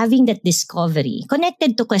you're having that discovery,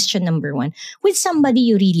 connected to question number 1, with somebody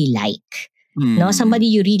you really like. No,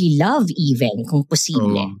 somebody you really love even, kung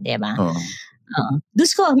posible. Diba?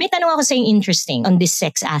 Dusko, may tanong ako sa yung interesting on this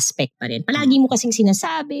sex aspect pa rin. Palagi mo kasing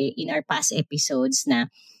sinasabi in our past episodes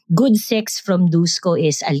na good sex from Dusko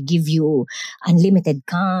is I'll give you unlimited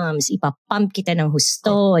comes, ipapump kita ng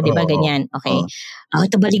husto, di ba ganyan? Okay.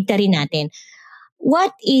 Ito baligtarin natin.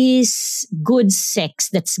 What is good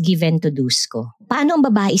sex that's given to Dusko? Paano ang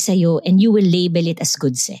babae sa'yo and you will label it as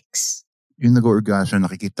good sex? Yung nag-orgasm,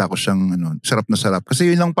 nakikita ko siyang sarap na sarap. Kasi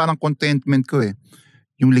yun lang parang contentment ko eh.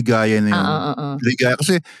 Yung ligaya na yun. Ligaya.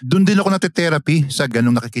 Kasi doon din ako nate-therapy sa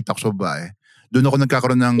ganung nakikita ko sa babae. Doon ako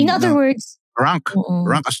nagkakaroon ng... In other words... Rank.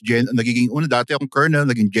 Rank as nagiging dati akong colonel,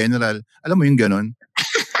 naging general. Alam mo yung ganon?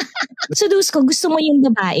 So Dusko, gusto mo yung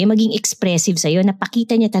babae maging expressive sa'yo,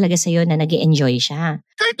 napakita niya talaga sa'yo na nag-e-enjoy siya.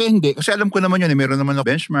 Kahit hindi. Kasi alam ko naman yun eh. Meron naman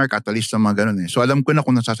ako benchmark, catalyst ng mga ganon eh. So alam ko na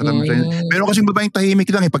kung nasasarap mo siya. Meron kasing babaeng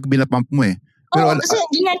tahimik lang eh pag binapump mo eh. Pero kasi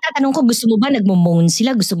hindi nga tatanong ko, gusto mo ba nagmo-moan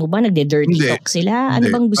sila? Gusto mo ba nagde-dirty talk sila?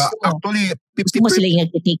 Ano bang gusto mo? Actually, 50%. Gusto mo sila yung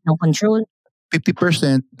nag-take ng control?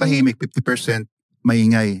 50% tahimik, 50%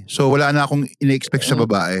 maingay. So wala na akong ina-expect sa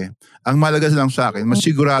babae. Ang malaga lang sa akin, mas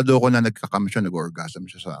sigurado ako na nagkakam siya, nag-orgasm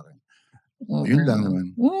siya sa akin. Yun lang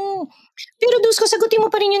naman. Pero Dusko, sagutin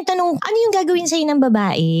mo pa rin yung tanong, ano yung gagawin sa'yo ng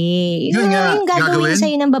babae? Yun nga, yung gagawin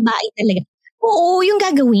sa'yo ng babae talaga. Oo, yung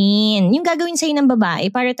gagawin. Yung gagawin sa'yo ng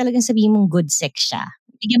babae para talagang sabihin mong good sex siya.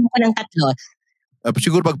 Bigyan mo ko ng 3.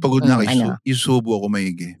 Siguro pag pagod na ako, isubo ako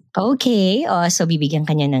maigi. Okay. So bibigyan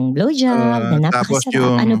kanya ng blowjob na napakasarap.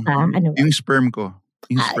 Tapos ano pa? Yung sperm ko.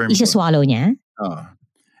 Isa-swallow niya?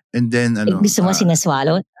 And then, gusto mo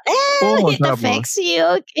sinaswallow? It affects you.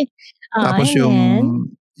 Okay. Tapos yung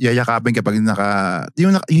yayakapin kapag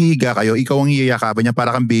yung hihiga kayo, ikaw ang yayakapin niya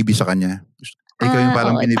para kang baby sa kanya. Ikaw yung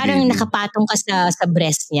parang binibaby. Parang nakapatong ka sa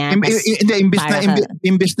breast niya. Hindi,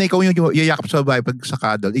 imbis na ikaw yung yayakap sa babae pag sa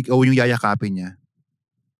cuddle, ikaw yung yayakapin niya.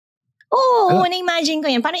 Oo, na-imagine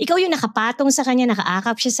ko yan. Parang ikaw yung nakapatong sa kanya,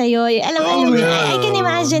 nakaakap siya sa'yo. Alam mo, I can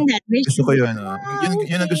imagine that. Gusto ko yun.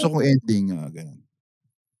 Yun ang gusto kong ending. Ganun.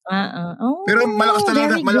 Pero malakas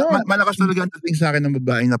talaga ang dating sa akin ng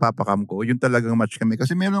babaeng napapakam ko. Yung talagang match kami.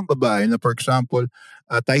 Kasi mayroong babae na, for example,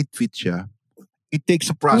 tight fit siya. It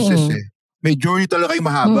takes a process May journey talaga yung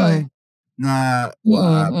mahaba na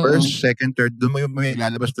first, second, third, doon may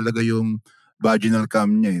lalabas talaga yung vaginal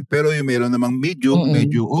cam niya Pero yung meron namang medyo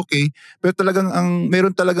okay. Pero talagang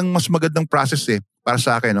meron talagang mas magandang process para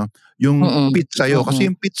sa akin, no? Yung pit sa'yo.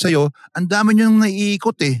 Kasi yung pit sa'yo, ang dami niyang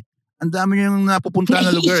naiikot Ang dami niyang napupunta na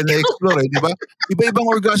lugar, na-explore di ba? Iba-ibang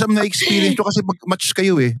orgasm na experience ko kasi match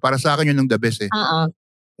kayo para sa akin yun ang the best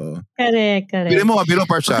Correct. Biro mo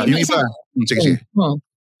parts yung iba. Sige.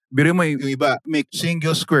 Biro mo yung iba, make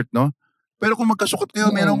single skirt, no? Pero kung magkasukot kayo,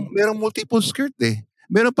 merong multiple skirt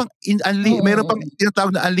Meron pang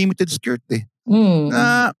tinatawag na unlimited skirt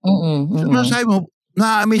Na sabi mo,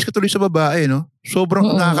 na-amaze ka tuloy sa babae, no?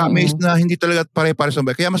 Sobrang nakaka-amaze na hindi talaga pare-pare sa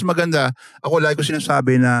babae. Kaya mas maganda, ako lagi ko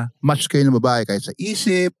sinasabi na match kayo ng babae kahit sa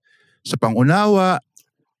isip, sa pangunawa,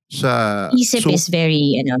 sa... Isip is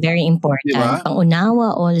very important. Diba?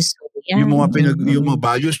 Pangunawa also. Yeah. Yung mga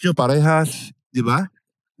values nyo parehas, di ba?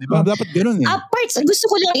 Di ba? Dapat ganun Parts, gusto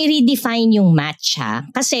ko lang i-redefine yung match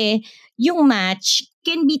Kasi yung match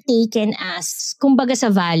can be taken as, kumbaga sa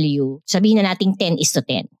value, sabihin na natin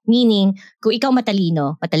 10:10. Meaning, kung ikaw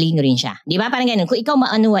matalino rin siya. Di ba? Parang ganun. Kung ikaw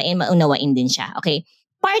maunawain din siya. Okay?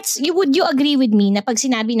 Parts, would you agree with me na pag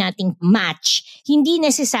sinabi nating match, hindi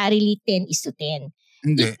necessarily 10:10.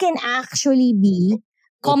 Hindi. It can actually be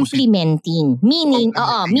complementing. Meaning,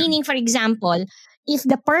 meaning for example, if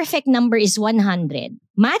the perfect number is 100,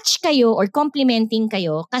 match kayo or complementing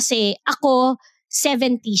kayo kasi ako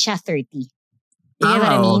 70 siya 30. You know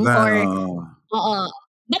what I mean?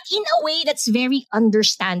 But in a way that's very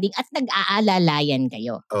understanding at nag-aalalayan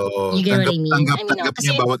kayo. You get what I mean? Tanggap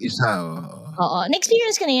niya bawat isa.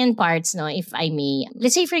 Na-experience ko na yan, Parts, no? If I may.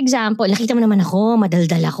 Let's say, for example, nakita mo naman ako,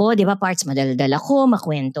 madaldal ako, di ba, Parts, madaldal ako,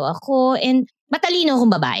 makwento ako, and matalino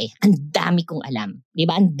akong babae. Ang dami kong alam. Di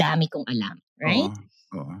ba? Ang dami kong alam. Right?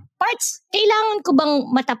 Parts, kailangan ko bang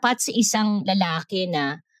matapat sa isang lalaki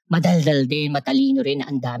na madaldal din, matalino rin,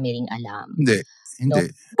 na ang dami ring alam? Hindi. No?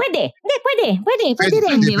 Pwede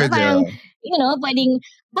rin. Di ba? Parang, pwedeng,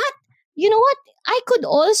 but, you know what? I could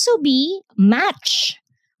also be matched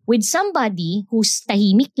with somebody who's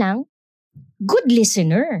tahimik lang, good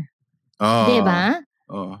listener. Di ba?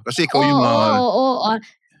 Kasi ikaw yung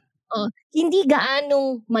hindi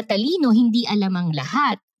gaanong matalino, hindi alam ang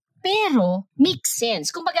lahat. Pero, makes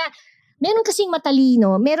sense. Kumbaga, meron kasing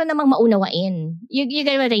matalino, meron namang maunawain. You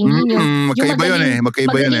get what I mean?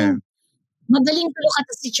 Magkaiba yun Magaling tulok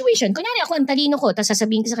at situation. Kunyari ako ang talino ko, tapos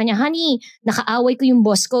sasabihin ko sa kanya, honey, nakaaway ko yung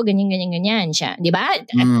boss ko, ganyan siya. Di ba? At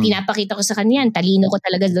pinapakita ko sa kanya, talino ko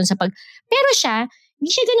talaga doon sa Pero siya,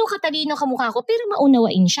 hindi siya ganun katalino kamukha ko, pero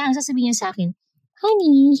maunawain siya. Ang sasabihin niya sa akin,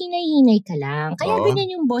 honey, hinay-hinay ka lang. Kaya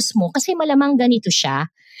ganyan yung boss mo, kasi malamang ganito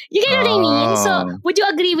siya. You get what I mean? So, would you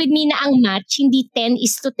agree with me na ang match, hindi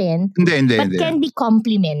 10:10? Hindi. But can be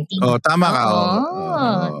complementing. Tama ka.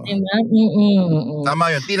 Diba? Tama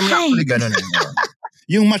yun. Hindi naman actually ganun.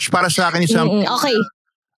 Yung match para sa akin isang... Okay.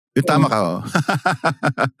 Yung tama ka.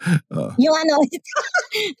 Yung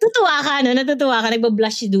natutuwa ka,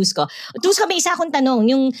 nagbo-blush si Dusko. Dusko, may isa akong tanong.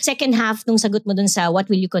 Yung second half nung sagot mo dun sa what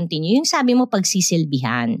will you continue, yung sabi mo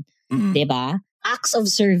pagsisilbihan. Diba? Acts of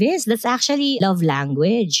service, that's actually love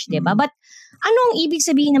language, diba? But anong ibig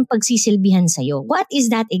sabihin ng pagsisilbihan sa'yo? What is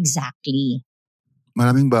that exactly?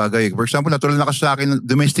 Maraming bagay. For example, natural na kasi sa akin,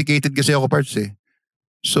 domesticated kasi ako, Parts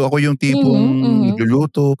So ako yung tipong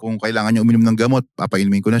nagluluto, kung kailangan niya uminom ng gamot,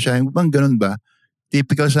 papainumin ko na siya. Yung bang ganun ba?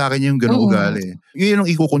 Typical sa akin yung ganung ugali. Yun yung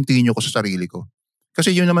i-continue ko sa sarili ko.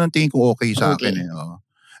 Kasi yun naman ang tingin ko okay sa akin.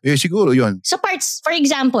 Siguro yun. So Parts, for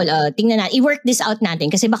example, tingnan natin, i-work this out natin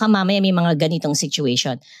kasi baka mamaya may mga ganitong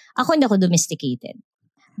situation. Ako hindi ako domesticated.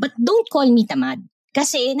 But don't call me tamad.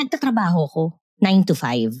 Kasi nagtatrabaho ko 9 to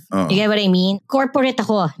 5. You get what I mean? Corporate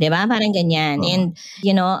ako, di ba? Parang ganyan. And,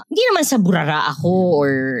 hindi naman sa burara ako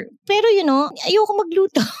pero ayoko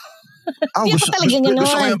magluto. Gusto ko yun,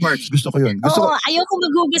 Parts. Gusto ko yun. Ayoko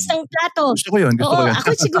maghugas ng plato. Gusto ko yun.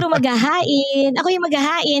 Ako siguro maghahain. Ako yung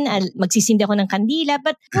maghahain. Magsisindi ako ng kandila.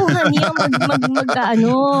 But, honey,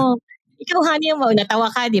 ikaw, honey, natawa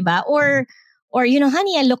ka, di ba? Or,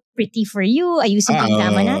 honey, I look pretty for you. Ayusin ko yung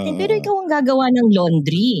kama natin. Pero ikaw ang gagawa ng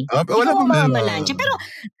laundry. Ikaw ang mamamalansya. Pero,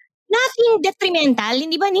 nothing detrimental.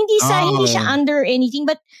 Hindi ba? Hindi siya under anything.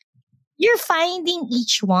 But, you're finding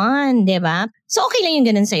each one, di ba? So okay lang yung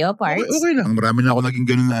ganun sa'yo, Parts? Okay lang. Marami na ako naging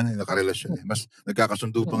ganun na nakarelasyon. Mas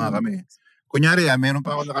nagkakasundo pa nga kami. Kunyari, meron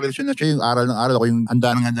pa ako nakarelasyon na siya yung aral ng aral. Ako yung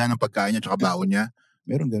handa ng pagkain niya tsaka baon niya.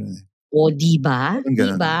 Meron ganun eh. O, diba?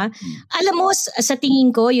 Diba? Alam mo, sa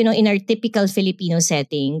tingin ko, in our typical Filipino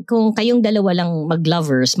setting, kung kayong dalawa lang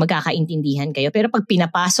mag-lovers, magkakaintindihan kayo. Pero pag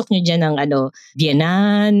pinapasok nyo dyan ng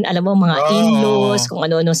biyanan, alam mo, mga in-laws, kung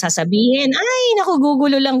ano-ano sasabihin, ay, naku,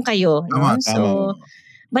 gugulo lang kayo. No? So,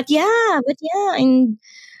 but yeah. And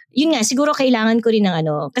yun nga, siguro kailangan ko rin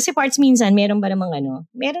ng kasi Parts minsan, meron ba namang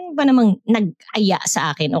nag-aya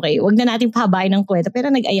sa akin. Okay, wag na natin pahabayin ng kwento,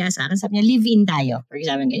 pero nag-aya sa akin. Sabi niya, live-in tayo. For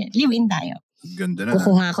example, ganyan. Live-in tayo. Ganda na.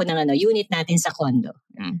 Kukuha ako ng unit natin sa condo.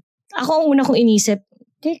 Ako ang una kong inisip,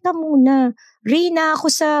 teka muna, Reyna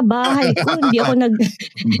ako sa bahay ko. Hindi ako nag...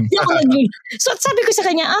 So, sabi ko sa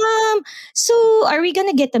kanya, so, are we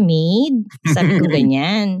gonna get a maid? Sabi ko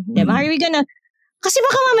ganyan. Diba? Are we gonna... Kasi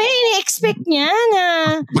baka mamaya ini-expect niya na...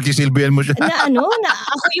 Pagsisilbihan mo siya. na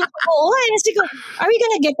ako yung... Kasi ko, are we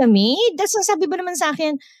gonna get a maid? That's ang sabi ba naman sa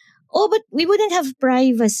akin, but we wouldn't have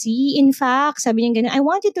privacy. In fact, sabi niya ganun, I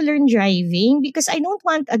wanted to learn driving because I don't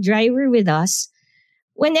want a driver with us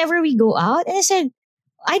whenever we go out. And I said,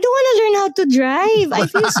 I don't want to learn how to drive. I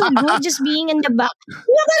feel so good just being in the back.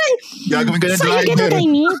 Parang, gagawin ka na driver. So you get what I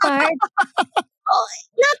mean, Part?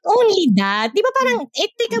 Not only that, di ba parang,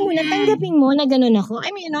 teka muna, tanggapin mo na ganun ako.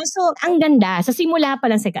 I mean, so, ang ganda. Sa simula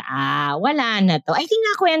pa lang, wala na to. I think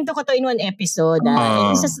nakwento ko to in one episode.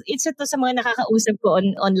 Isa to sa mga nakakausap ko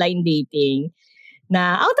online dating.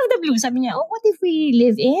 Na out of the blue, sabi niya, what if we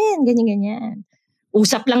live in? Ganyan-ganyan.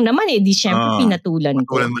 Usap lang naman di syempre pinatulan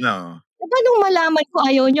ko. Patulan mo na. Nung malaman ko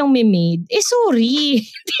ayaw niyang may maid, sorry.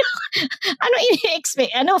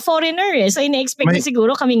 Ini-expect? Foreigner So, ini-expect niya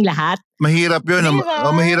siguro kaming lahat. Mahirap yun. Diba?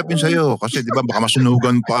 Mahirap yun sa'yo. Kasi, di ba, baka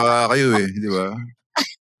masunugan pa kayo di ba?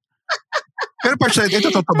 Pero Parts,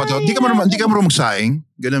 ito totoo ba ito? Di ka marunong magsaing?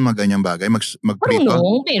 Ganun mga ganyang bagay? Magprito?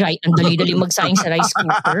 Marunong. Ang dali-dali magsaing sa rice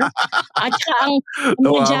cooker. At saka ang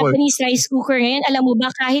Japanese rice cooker ngayon, alam mo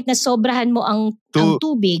ba, kahit na sobrahan mo ang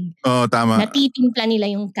tubig, tama. natitimpla nila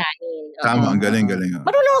yung kanin. Tama, ang galing.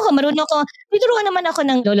 Marunong ako. Tinuruan naman ako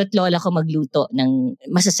ng lolo't lola ko magluto ng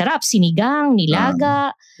masasarap, sinigang,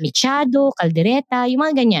 nilaga, mechado, kaldereta, yung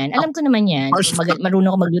mga ganyan. Alam ko naman yan.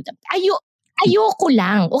 Marunong ako magluto. Ayoko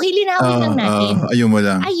lang. Okay, linawin lang natin. Ayaw mo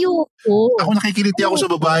lang. Ayoko. Ako nakikiliti ako sa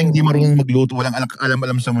babaeng hindi marunong magluto, walang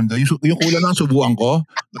alam sa mundo. Yung kulang ng subuan ko,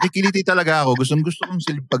 nakikiliti talaga ako. Gusto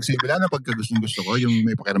kong pagsilbila na pagka gusto ko, yung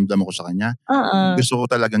may pakiramdam ako sa kanya. Gusto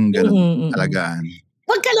ko talagang ganun, talagaan.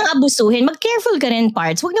 Huwag ka lang abusuhin. Mag-careful ka rin,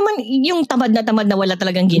 Parts. Huwag naman yung tamad na wala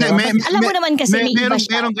talagang ginawa. Alam mo naman kasi may iba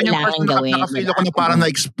siya kailangan gawin. Nakafeel ako na parang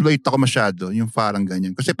na-exploit ako masyado. Yung parang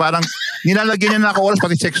ganyan. Kasi parang nilalagyan niya na ako oras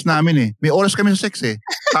pati sex namin May oras kami sa sex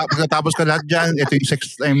Pagkatapos ka lahat dyan, ito yung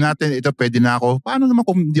sex time natin, ito pwede na ako. Paano naman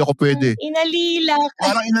kung hindi ako pwede? Inalila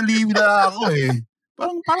ka. Parang inalila ako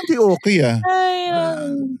Parang di okay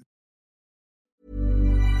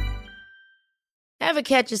Ever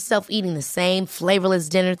catch yourself eating the same flavorless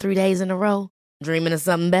dinner 3 days in a row? Dreaming of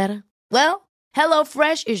something better? Well,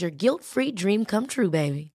 HelloFresh is your guilt-free dream come true,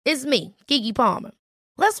 baby. It's me, Keke Palmer.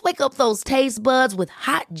 Let's wake up those taste buds with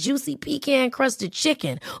hot, juicy pecan-crusted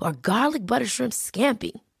chicken or garlic butter shrimp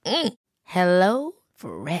scampi.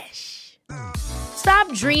 HelloFresh.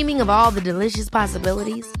 Stop dreaming of all the delicious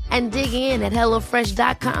possibilities and dig in at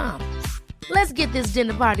HelloFresh.com. Let's get this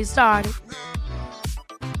dinner party started.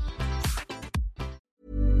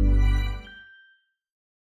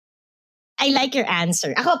 I like your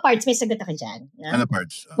answer. Ako, Parts, may sagot ako dyan. Ano,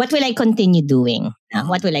 Parts? What will I continue doing?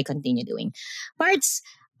 Parts,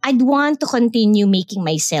 I'd want to continue making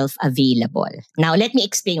myself available. Now, let me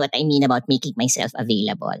explain what I mean about making myself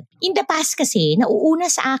available. In the past kasi, nauuna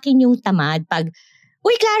sa akin yung tamad pag,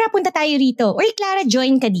 uy, Clara, punta tayo rito. Uy, Clara,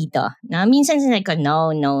 join ka dito. Na, minsan sinabi ko, no.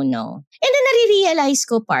 And then nare-realize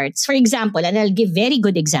ko, Parts. For example, and I'll give very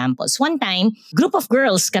good examples. One time, group of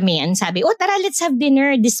girls kami, and sabi, tara, let's have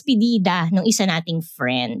dinner, despedida, ng isa nating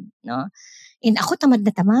friend. No? And ako tamad na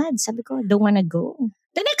tamad. Sabi ko, don't wanna go.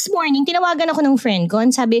 The next morning, tinawagan ako ng friend ko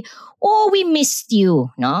and sabi, we missed you.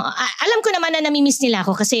 No? Alam ko naman na nami-miss nila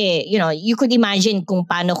ako kasi, you could imagine kung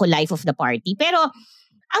paano ko life of the party. Pero,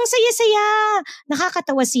 ang saya-saya,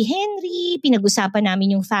 nakakatawa si Henry, pinag-usapan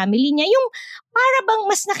namin yung family niya. Yung para bang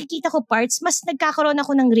mas nakikita ko, Parts, mas nagkakaroon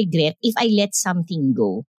ako ng regret if I let something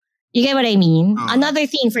go. You get what I mean? Another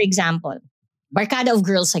thing, for example, barkada of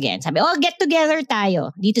girls again. Sabi, get together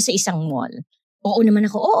tayo dito sa isang mall. Oo naman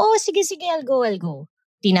ako, sige, I'll go.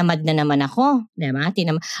 tinamad na naman ako. Diba?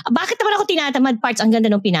 Bakit naman ako tinatamad, Parts? Ang ganda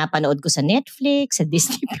nung pinapanood ko sa Netflix, sa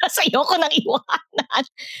Disney Plus. Ayoko nang iwanan.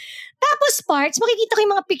 Tapos, Parts, makikita ko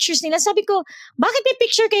yung mga pictures nila. Sabi ko, bakit may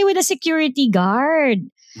picture kayo with a security guard?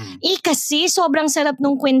 Kasi sobrang sarap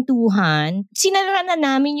nung kwentuhan. Sinara na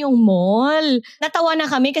namin yung mall. Natawa na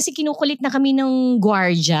kami kasi kinukulit na kami ng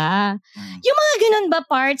gwardya. Yung mga ganun ba,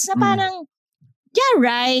 Parts, na parang, yeah,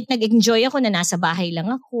 right, nag-enjoy ako na nasa bahay lang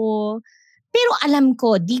ako. Pero alam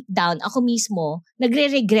ko, deep down, ako mismo,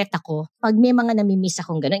 nagre-regret ako pag may mga namimiss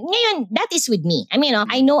akong gano'n. Ngayon, that is with me. I mean,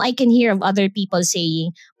 I know I can hear of other people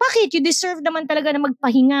saying, bakit? You deserve naman talaga na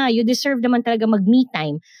magpahinga. You deserve naman talaga mag-me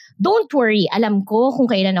time. Don't worry. Alam ko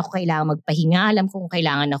kung kailan ako kailangan magpahinga. Alam ko kung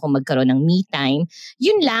kailangan ako magkaroon ng me time.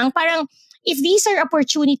 Yun lang, parang, if these are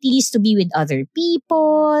opportunities to be with other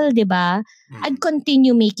people, di ba? I'd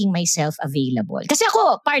continue making myself available. Kasi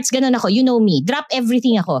ako, Parts, ganun ako. You know me. Drop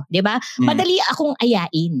everything ako. Di ba? Madali akong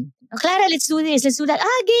ayain. Clara, let's do this. Let's do that.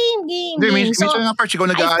 Game. Minsan nga, Parts, ikaw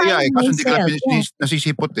nag-aaya eh. Kaso hindi ka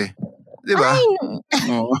nasisipot eh. Di ba? Ay,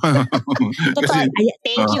 no. Totoo.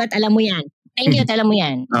 Thank you at alam mo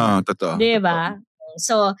yan. Totoo. Di ba?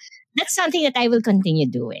 So, that's something that I will continue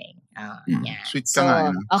doing. Yeah. Sweet ka nga.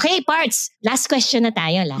 Okay, Parts. Last question na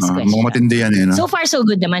tayo. Mga matindi yan eh. No? So far, so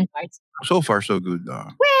good naman, Parts. So far, so good.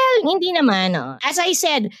 Well, hindi naman. As I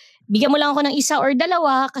said, bigyan mo lang ako ng isa or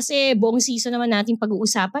dalawa kasi buong season naman natin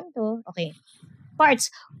pag-uusapan to. Okay. Parts,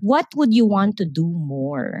 what would you want to do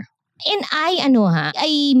more? And I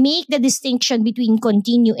make the distinction between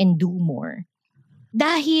continue and do more.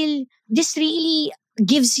 Dahil this really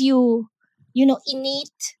gives you,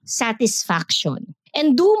 innate satisfaction.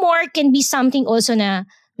 And do more can be something also na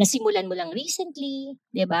nasimulan mo lang recently,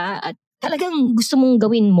 di ba? At talagang gusto mong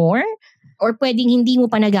gawin more or pwedeng hindi mo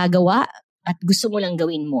pa nagagawa at gusto mo lang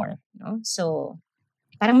gawin more. No? So,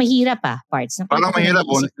 parang mahirap Parts. Parang mahirap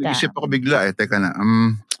po. Nag-isip ako bigla Teka na.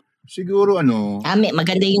 Siguro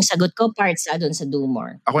maganda yung sagot ko, Parts, doon sa do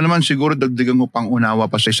more. Ako naman siguro dagdagan ko pang unawa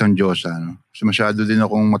pa sa isang Diyos. Kasi masyado din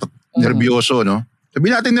akong nervyoso, no?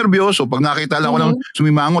 Sabihin natin nervyoso. Pag nakita lang ako ng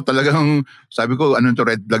sumimangot, talagang sabi ko,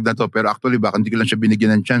 red flag na to. Pero actually, baka hindi ko lang siya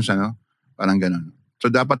binigyan ng chance, Parang ganun. So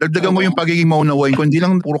dapat dagdagan mo yung pagiging maunawain ko. Hindi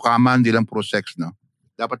lang puro kama, hindi lang puro sex, no?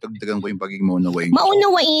 Dapat dagdagan ko yung pagiging maunawain.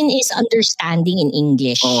 Maunawain is understanding in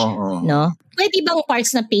English, no? Pwede bang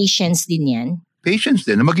Parts na patience din yan? Patience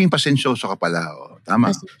din. Maging pasensyoso ka pala. Tama.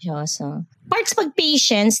 Pasensyoso. Parts pag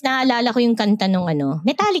patience, naalala ko yung kanta nung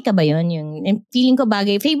Metallica ba yun? Yung feeling ko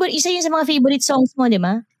bagay. Isa yun sa mga favorite songs mo, di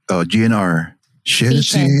ba? GNR. Shed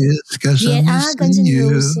tears cause I'm missing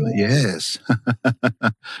you. Yes.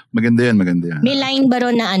 Maganda yan. May line ba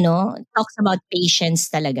ron na talks about patience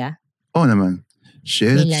talaga? Oo naman.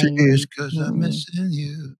 Shed tears cause I'm missing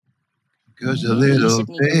you. Cause a little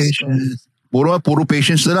patience. Puro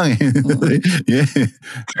patience na lang yeah.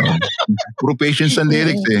 Puro patience ang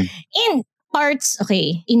lyrics In Parts,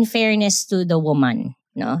 in fairness to the woman,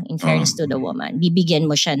 no? In fairness to the woman,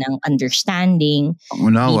 bibigyan mo siya ng understanding,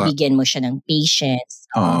 bibigyan mo siya ng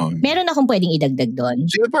patience. Meron akong pwedeng idagdag doon.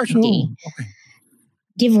 Sige, Parts. Okay.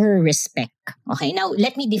 Give her respect. Okay, now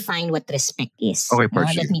let me define what respect is. Okay,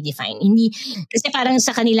 Parts. Let me define. Kasi parang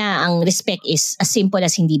sa kanila, ang respect is as simple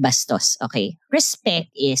as hindi bastos. Okay?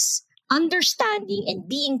 Respect is understanding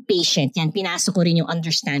and being patient. Yan, pinasok ko rin yung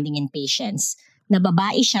understanding and patience. Na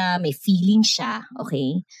babae siya, may feeling siya,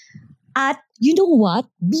 okay? At you know what?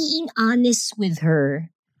 Being honest with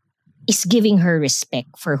her is giving her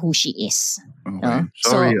respect for who she is. Okay. No?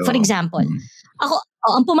 Sorry, for example, ako,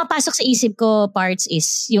 ang pumapasok sa isip ko, Parts,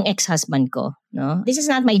 is yung ex-husband ko. No? This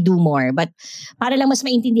is not my do more, but para lang mas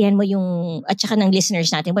maintindihan mo yung, at saka ng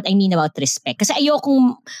listeners natin, what I mean about respect. Kasi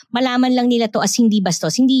ayokong malaman lang nila to as hindi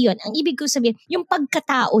bastos. Hindi yun. Ang ibig ko sabihin, yung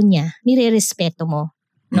pagkatao niya, nire-respeto mo.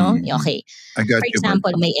 No? Okay. For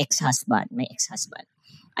example, my ex-husband.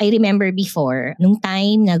 I remember before, nung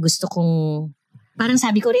time na gusto kong, parang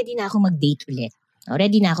sabi ko, ready na ako mag-date ulit.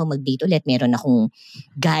 Meron akong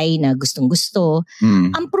guy na gustong-gusto.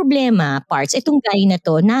 Ang problema, Parts, itong guy na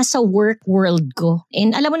to, nasa work world ko.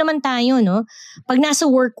 And alam mo naman tayo, no? Pag nasa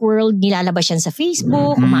work world, nilalabas yan sa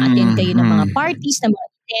Facebook, umaattend kayo ng mga parties, ng mga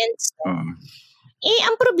events.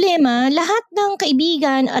 Ang problema, lahat ng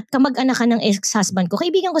kaibigan at kamag-anakan ng ex-husband ko,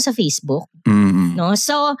 kaibigan ko sa Facebook. No?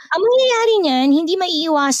 So, ang mangyayari niyan, hindi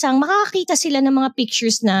maiiwasang makakita sila ng mga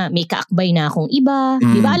pictures na may kaakbay na akong iba.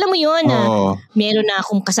 Di ba? Alam mo yun na meron na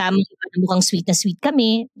akong kasama iba na mukhang sweet na sweet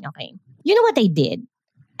kami. Okay. You know what I did?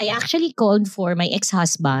 I actually called for my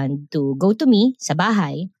ex-husband to go to me sa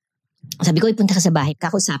bahay Sabi ko, punta ka sa bahay,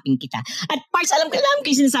 kakausapin kita. At parts, alam ko yung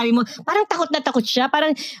sinasabi mo, parang takot na takot siya.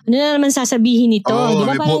 Parang, ano na naman sasabihin nito? Di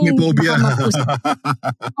ba? Parang, may phobia.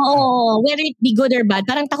 Oo, whether it be good or bad,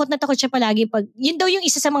 parang takot na takot siya palagi. Yun daw yung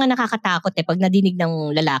isa sa mga nakakatakot pag nadinig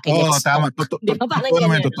ng lalaki. Tama.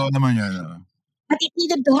 Totoo naman yan. But it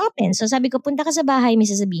needed to happen. So sabi ko, punta ka sa bahay, may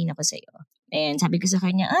sasabihin ako sa'yo. And sabi ko sa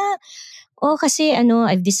kanya, kasi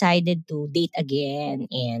I've decided to date again.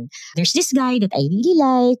 And there's this guy that I really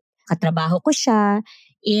like. Katrabaho ko siya.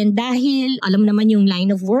 And dahil alam naman yung line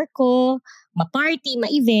of work ko, ma-party,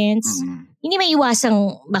 ma-events, hindi may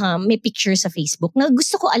iwasang baka may picture sa Facebook na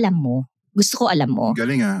gusto ko alam mo.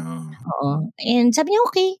 Galing Oo. And sabi niya,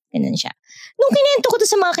 okay. Ganun siya. Nung kinento ko to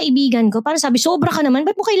sa mga kaibigan ko, parang sabi, sobra ka naman,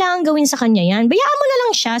 ba't mo kailangan gawin sa kanya yan? Bayaan mo na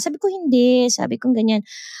lang siya. Sabi ko, hindi. Sabi ko ganyan.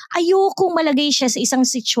 Ayokong malagay siya sa isang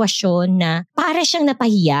sitwasyon na para siyang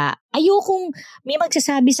napahiya. Ayokong may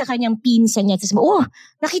magsasabi sa kanyang pinsan niya. Tapos,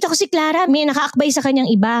 nakita ko si Clara, may nakaakbay sa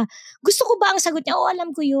kanyang iba. Gusto ko ba ang sagot niya?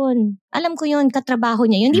 Alam ko yun.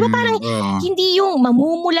 Katrabaho niya yun. Di ba parang hindi yung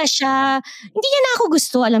mamumula siya. Hindi niya na ako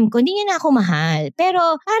gusto, alam ko. Hindi niya na ako mahal.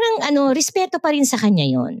 Pero parang respeto pa rin sa kanya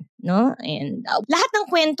yun. No? And lahat ng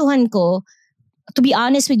kwentuhan ko, to be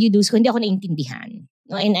honest with you, Dusko, hindi ako naintindihan.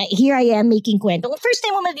 No? And here I am making kwento. First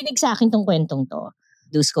time mo madinig sa akin tong kwentong to,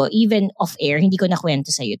 Dusko, even off-air, hindi ko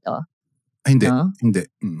nakwento sa'yo to. Hindi. No? Hindi.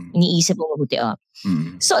 Iniisip mo mabuti.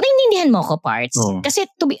 So, naiintindihan mo ko, Parts. Kasi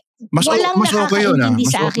walang nakakaintindi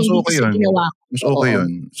sa akin dito sa ginawa ko. Mas okay yun.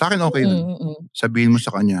 Sa akin okay yun. Sabihin mo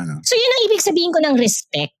sa kanya. No? So, yun ang ibig sabihin ko ng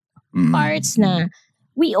respect, Parts, na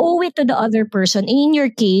we owe it to the other person. In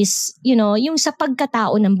your case, yung sa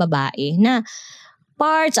pagkatao ng babae na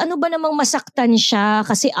Parts, ano ba namang masaktan siya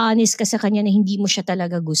kasi honest ka sa kanya na hindi mo siya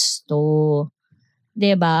talaga gusto.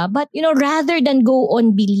 Diba? But, rather than go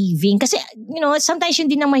on believing, kasi, sometimes yun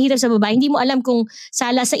din ang mahirap sa babae, hindi mo alam kung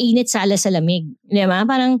sala sa init, sala sa lamig. Diba?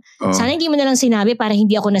 Parang, sana hindi mo na lang sinabi para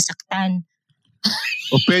hindi ako nasaktan.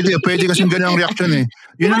 Pwede kasing ganun ang reaction eh.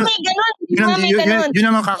 Yun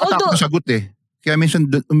ang makakatakot na sagot eh. Kaya minsan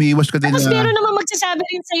umiiwas ka din. Tapos meron naman magsasabi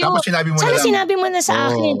rin sa'yo. Tapos sinabi mo sana na lang. Sinabi mo na sa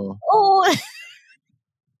akin. Oo.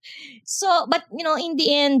 So, but, in the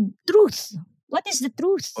end, truth. What is the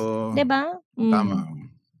truth? Diba? Tama.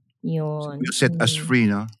 Yun. You set us free,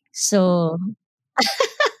 no? So,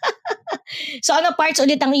 Parts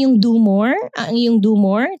ulit ang iyong do more? Ang iyong do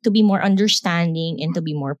more to be more understanding and to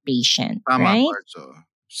be more patient. Tama, right? Parts.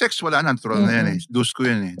 Sex, wala na. Natural na yan eh. Dusko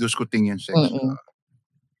yan eh. Dusko ting yan, sex.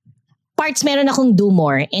 Parts, meron akong do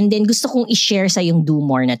more and then gusto kong i-share sa yung do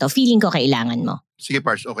more na to. Feeling ko kailangan mo. Sige,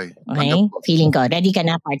 Parts. Okay. Okay? Feeling ko. Ready ka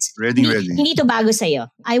na, Parts? Ready. Hindi to bago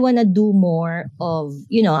sa'yo. I wanna do more of,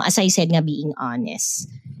 as I said nga, being honest.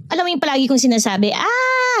 Alam mo yung palagi kong sinasabi,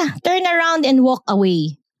 turn around and walk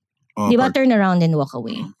away. Di ba? Turn around and walk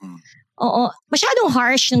away. Oo. Masyadong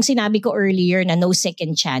harsh nung sinabi ko earlier na no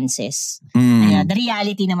second chances. The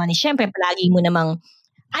reality naman is, syempre, palagi mo namang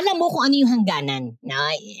alam mo kung ano yung hangganan.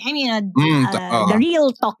 The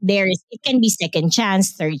real talk there is it can be second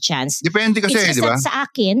chance, third chance. Depende kasi, di ba? Sa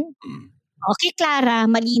akin, okay, Clara,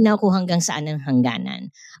 malinaw kung hanggang saan ang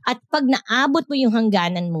hangganan. At pag naabot mo yung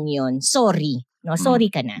hangganan mong yon, sorry. No? Sorry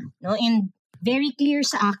ka na. No? And very clear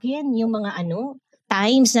sa akin yung mga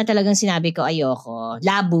times na talagang sinabi ko, ayoko,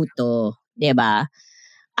 labo to. Diba?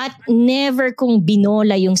 At never kong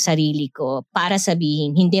binola yung sarili ko para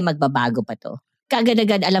sabihin, hindi magbabago pa to.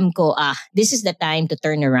 Kagad-agad alam ko, this is the time to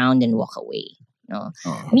turn around and walk away. No?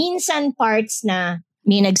 Minsan Parts na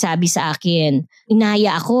may nagsabi sa akin,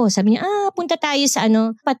 inaya ako. Sabi niya, punta tayo sa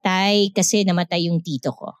patay kasi namatay yung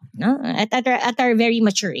tito ko. No? At our very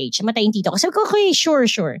mature age, namatay yung tito ko. Sabi ko, okay, sure.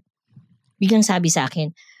 Biglang sabi sa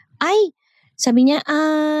akin, sabi niya,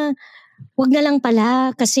 wag na lang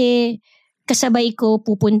pala kasi kasabay ko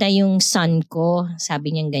pupunta yung son ko.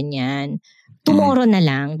 Sabi niya ganyan. Tomorrow na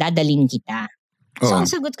lang, dadalhin kita. So, ang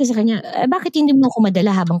sagot ko sa kanya, bakit hindi mo ako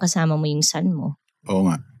madala habang kasama mo yung son mo? Oo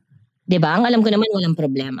nga. Diba? Ang alam ko naman, walang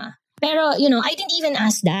problema. Pero, I didn't even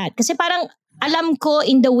ask that. Kasi parang, alam ko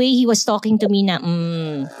in the way he was talking to me na,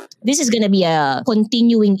 this is gonna be a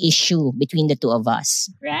continuing issue between the two of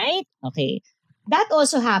us. Right? Okay. That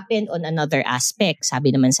also happened on another aspect.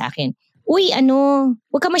 Sabi naman sa akin, uy,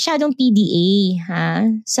 huwag ka masyadong PDA, ha?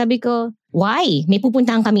 Sabi ko, why? May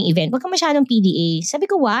pupuntahan kaming event. Huwag ka masyadong PDA. Sabi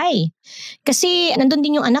ko, why? Kasi nandun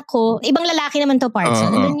din yung anak ko. Ibang lalaki naman to, Parts.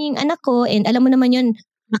 Nandun yung anak ko and alam mo naman yun,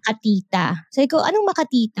 makatita. Sabi ko, anong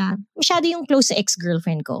makatita? Masyado yung close sa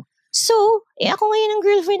ex-girlfriend ko. So, ako ngayon ang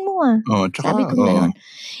girlfriend mo Sabi ko gano'n.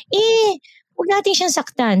 Huwag natin siyang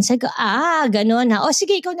saktan. Sabi ko, gano'n ha. O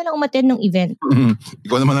sige, ikaw na lang umattend ng event.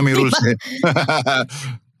 Ikaw naman na may rules eh.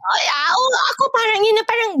 ako parang yun na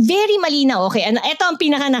parang very malinaw. Okay, ito ang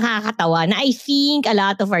pinaka nakakatawa na I think a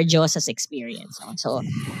lot of our Diyosas experience. So,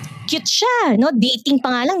 cute siya, no? Dating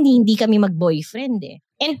pa nga lang, hindi kami mag-boyfriend eh.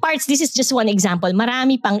 And parts, this is just one example.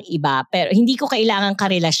 Marami pang iba, pero hindi ko kailangan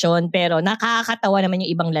karelasyon, pero nakakatawa naman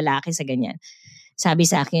yung ibang lalaki sa ganyan. Sabi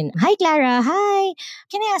sa akin, "Hi Clara, hi.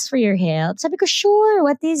 Can I ask for your help?" Sabi ko, "Sure,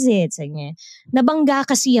 what is it?" Sabi niya, "Nabangga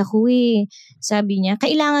kasi ako eh." Sabi niya,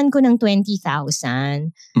 "Kailangan ko ng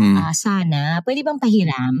 20,000. Sana, pwede bang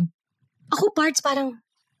pahiram?" Ako parts parang,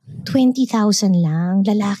 20,000 lang,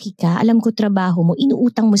 lalaki ka, alam ko trabaho mo,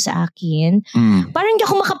 inuutang mo sa akin. Parang hindi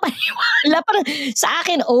ako makapaniwala. Parang sa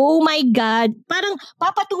akin, oh my God, parang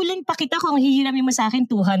papatulan pa kita kung hihiramin mo sa akin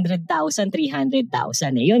 200,000,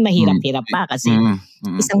 300,000. Yun, mahirap-hirap pa kasi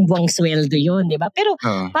isang buwang sweldo yun, di ba? Pero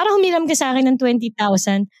parang humiram ka sa akin ng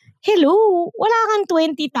 20,000, hello, wala kang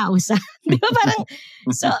 20,000. Di ba parang,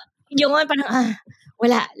 so, yung parang,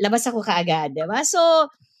 wala, labas ako kaagad, di ba? So,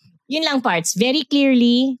 yun lang parts. Very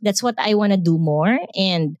clearly, that's what I want to do more.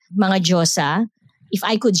 And mga Diyosa, if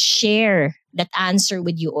I could share that answer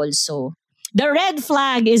with you also. The red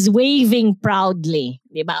flag is waving proudly.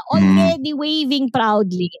 Diba? Already waving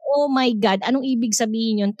proudly. Oh my God, anong ibig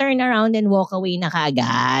sabihin yun? Turn around and walk away na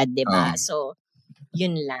kaagad. Diba? So,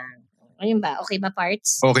 yun lang. Ayun ba? Okay ba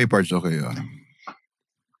parts? Okay parts, okay.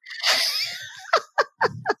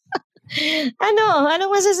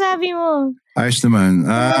 Anong masasabi mo? Ayos naman.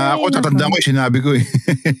 Ako tatandaan ko yung sinabi ko eh.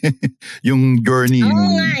 Yung journey.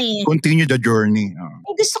 Continue the journey.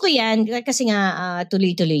 Gusto ko yan kasi nga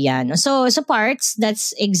tuloy-tuloy yan. So parts,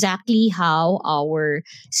 that's exactly how our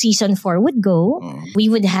season 4 would go.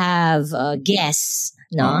 We would have guests.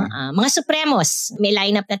 No? Mga supremos. May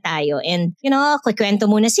lineup na tayo. And,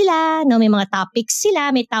 kukwento muna sila. No? May mga topics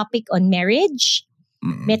sila. May topic on marriage.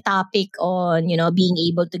 May topic on, being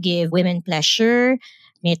able to give women pleasure.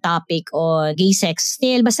 May topic on gay sex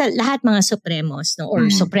still. Basta lahat mga supremos, no? Or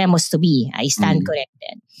supremos to be. I stand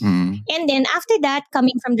corrected. And then after that,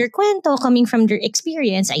 coming from their kwento, coming from their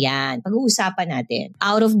experience, ayan, pag-uusapan natin.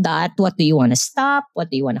 Out of that, what do you want to stop? What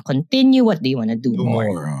do you want to continue? What do you want to do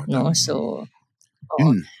more? No? So,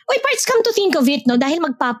 Uy, parts, come to think of it, no? Dahil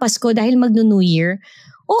magpapasko, dahil magno-New Year,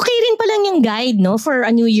 okay rin pala yung guide, no? For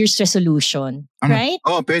a New Year's resolution. Right?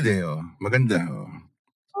 Pwede. Maganda.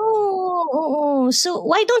 So,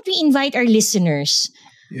 why don't we invite our listeners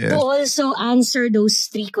to also answer those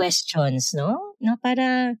 3 questions, no?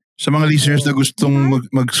 Para... Sa mga listeners na gustong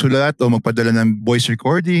magsulat o magpadala ng voice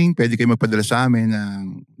recording, pwede kayo magpadala sa amin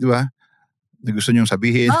ng, di ba? Na gusto nyong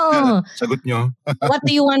sabihin. Sagot nyo. What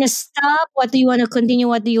do you want to stop? What do you want to continue?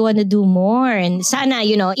 What do you want to do more? And sana,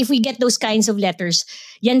 if we get those kinds of letters,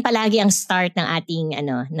 yan palagi ang start ng ating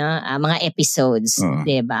mga episodes.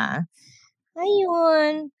 Diba?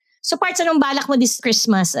 Ayun. So parts, anong balak mo this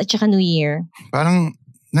Christmas at saka New Year? Parang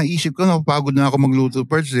naisip ko, napapagod na ako magluto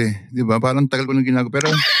parts eh. Diba? Parang tagal ko nang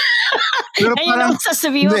ginagawa. Pero ayun ang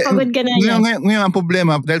sasabihin mo, pagod ka na yan. Ngayon ang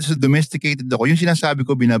problema, dahil sa domesticated ako, yung sinasabi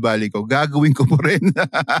ko, binabalik ko, gagawin ko po rin.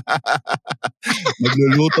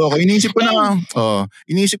 Magluluto ako. Iniisip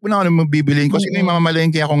ko na ano mabibilin ko kasi may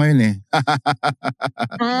mamamalengke ako ngayon eh.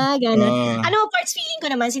 Ganun. Parts, feeling ko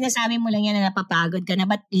naman, sinasabi mo lang yan na napapagod ka na,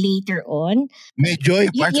 but later on, may joy.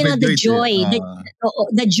 Parts, the joy.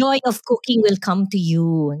 The joy of cooking will come to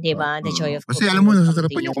you. Diba? The joy of cooking. Kasi alam mo,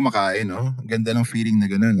 nasasarapan yung kumakain, no? Ganda ng feeling na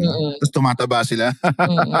gano'n. Tapos tumataba sila.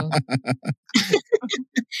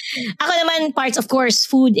 Ako naman, parts, of course,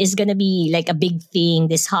 food is gonna be like a big thing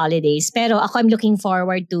this holidays. Pero ako, I'm looking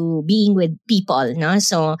forward to being with people, no?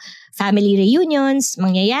 So, family reunions,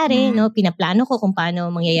 mangyayari, no? Pinaplano ko kung paano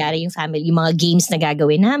mangyayari yung mga games na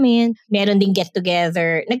gagawin namin. Meron ding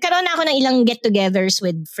get-together. Nagkaroon na ako ng ilang get-togethers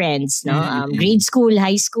with friends, no? Grade school,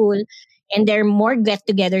 high school. And there are more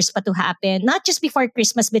get-togethers pa to happen. Not just before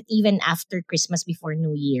Christmas, but even after Christmas, before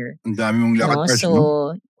New Year. Ang dami mong lakad,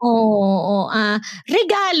 no?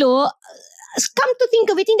 Regalo, come to think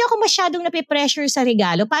of it, hindi ako masyadong nape-pressure sa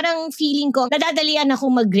regalo. Parang feeling ko, nadadalian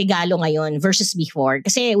ako magregalo ngayon versus before.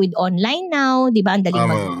 Kasi with online now, di ba, ang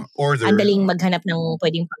daling maghanap ng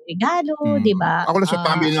pwedeng pangregalo, di ba? Ako lang sa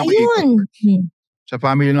family lang ako ikot. Sa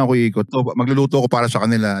family lang ako ikot. Magluluto ko para sa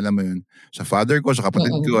kanila, alam mo yun. Sa father ko, sa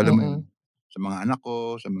kapatid ko, alam mo yun. Sa mga anak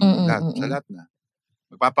ko, sa mga lahat na.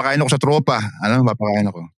 Magpapakain ako sa tropa.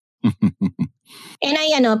 Magpapakain ako. And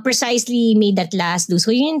I precisely made that last do.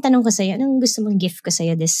 So yun yung tanong ko sa'yo, anong gusto mong gift ko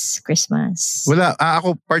sa'yo this Christmas? Wala,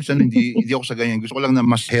 ako parts hindi ako sa ganyan. Gusto ko lang na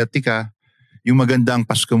mas healthy ka. Yung magandang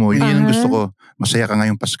Pasko mo. Yun ang gusto ko. Masaya ka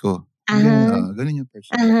ngayong Pasko. Ganun yung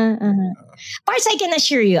person. Parts, I can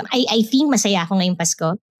assure you, I think masaya ako ngayong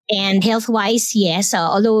Pasko. And health-wise, yes.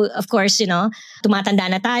 Although, of course,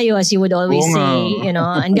 tumatanda na tayo, as you would always say,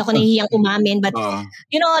 hindi ako nahihiyang umamin. But,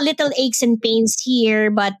 little aches and pains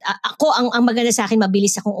here. But ako, ang maganda sa akin,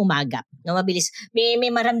 mabilis akong umagap. No, mabilis.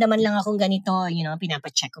 May maramdaman lang akong ganito,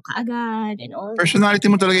 pinapacheck ko kaagad and all.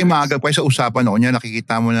 Personality mo talaga yung maagap. Kaya sa usapan, niya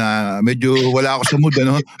nakikita mo na medyo wala ako sa mood,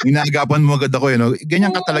 inaagapan mo agad ako,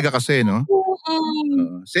 Ganyan ka talaga kasi, no?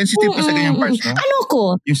 Sensitive ka sa ganyang parts, no? Ano ko?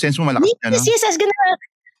 Yung sense mo malakas niya, no? Yes,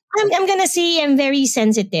 I'm gonna say I'm very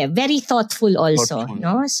sensitive, very thoughtful also,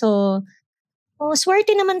 no? So,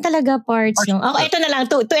 swerte naman talaga, parts, no? Ito na lang,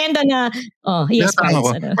 to end on yes, parts.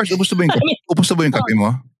 Parts, ubos na ba yung kape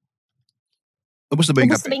mo? Ubos na ba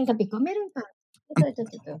yung kape ko? Meron pa.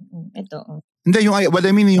 Ito. Hindi, what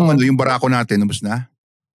I mean yung barako natin, ubos na?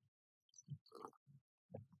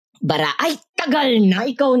 Ay, tagal na.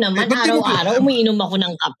 Ikaw naman, araw-araw, umiinom ako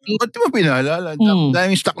ng kape. Ba't di mo pinaalala?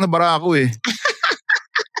 Dahil yung stock na barako eh.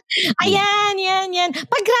 Ayan, yan.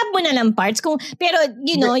 Pag-grab mo na lang, parts. Pero,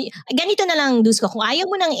 ganito na lang, Dusko. Kung ayaw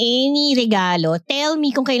mo ng any regalo, tell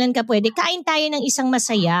me kung kailan ka pwede. Kain tayo ng isang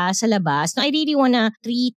masaya sa labas. No, I really wanna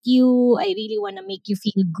treat you. I really wanna make you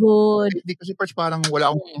feel good. Hindi kasi, parts, parang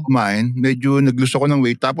wala akong kumain. Medyo nag-lose ako ng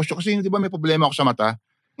weight. Tapos, kasi, di ba, may problema ako sa mata.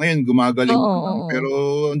 Ngayon, gumagaling. Pero,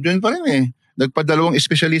 dyan pa rin eh. Nagpadalawang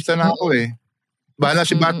espesyalista na ako eh. Bahala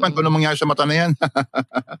si Batman kung ano mangyari sa mata na yan.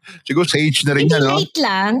 Siguro sa age na rin yan, no?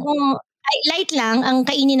 Light lang. Ang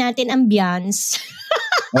kainin natin, ambience.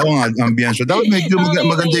 Oo nga, ambience. So, dapat medyo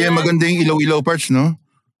maganda yung ilaw-ilaw, parts, no?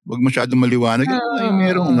 Huwag masyadong maliwanag.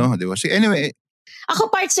 Merong, no? Diba? Anyway.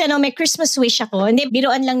 Ako, parts, may Christmas wish ako. Hindi,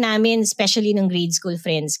 biruan lang namin, especially ng grade school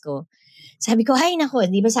friends ko. Sabi ko, hay nako,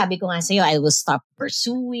 di ba sabi ko nga sa'yo, I will stop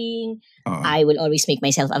pursuing, I will always make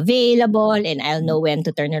myself available, and I'll know when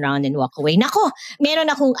to turn around and walk away. Nako, meron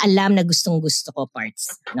akong alam na gustong-gusto ko,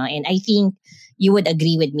 parts. No? And I think you would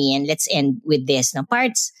agree with me, and let's end with this. No?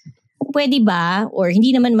 Parts, pwede ba, or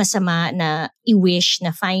hindi naman masama na i-wish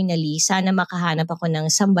na finally, sana makahanap ako ng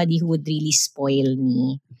somebody who would really spoil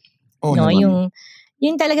me.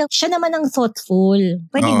 Yung talaga, siya naman ang thoughtful.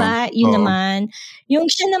 Pwede ba? Yun naman. Yung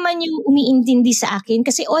siya naman yung umiintindi sa akin.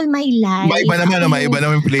 Kasi all my life. Maiba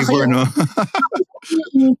naman yung flavor, no?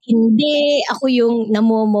 Hindi. Ako yung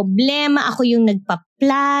namomoblema. Ako yung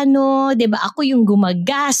nagpaplano. Diba? Ako yung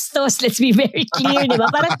gumagastos. Let's be very clear. Diba?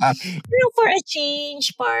 Parang for a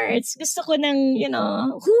change, parts. Gusto ko ng,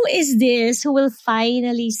 who is this who will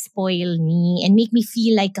finally spoil me and make me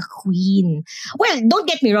feel like a queen? Well, don't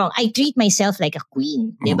get me wrong. I treat myself like a queen.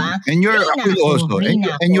 Diba? And you're a queen also.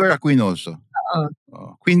 And you're a queen also.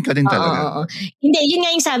 Queen ka din talaga. Hindi, yun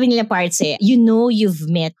nga yung sabi nila, parts eh. You know you've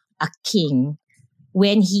met a king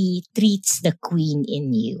when he treats the queen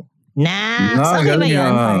in you. Okay ba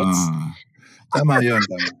yan, parts? Tama yun.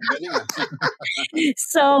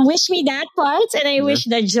 So, wish me that, parts, and I wish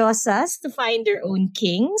the Diosas to find their own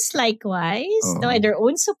kings, likewise, their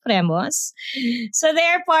own supremos. So,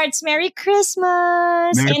 there, parts, Merry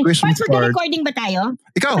Christmas! Christmas, parts, mag-recording ba tayo?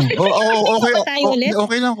 Ikaw? Okay.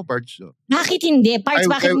 Okay lang ako, parts. Bakit hindi? Parts,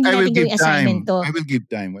 bakit hindi natin gawing assignment to? I will give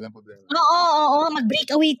time. Walang problema. Oo.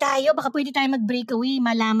 Mag-breakaway tayo. Baka pwede tayo mag-breakaway.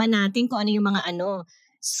 Malaman natin kung ano yung mga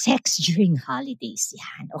sex during holidays.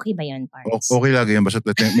 Yan. Okay ba yan, parts? Okay lagi yan. Basta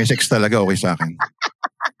may sex talaga, okay sa akin.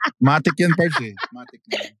 Matik yan, parts eh. Matik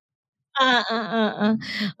na.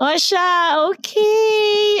 O siya,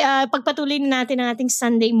 okay. Pagpatuloy natin ang ating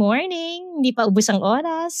Sunday morning. Hindi pa ubos ang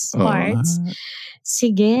oras, parts.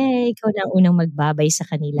 Sige, ikaw na ang unang magbabay sa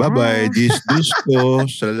kanila. Bye-bye. This ko,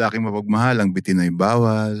 sa lalaking mapagmahal, ang bitin ay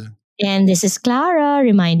bawal. And this is Clara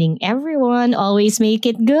reminding everyone, always make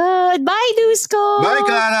it good. Bye, Dusko! Bye,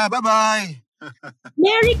 Clara! Bye-bye!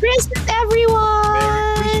 Merry Christmas, everyone!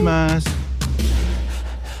 Merry Christmas!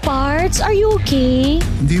 Parts, are you okay?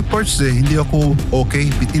 Hindi, parts eh. Hindi ako okay.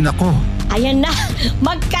 Bitin ako. Ayan na.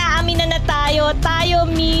 Magkaamin na tayo. Tayo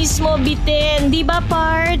mismo bitin. Di ba,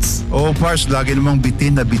 parts? Oh, parts. Lagi namang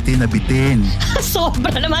bitin na bitin na bitin.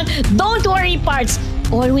 Sobra naman. Don't worry, parts.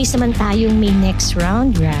 Always naman tayong may next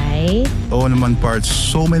round, right? Oo naman, parts.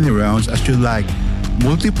 So many rounds as you like.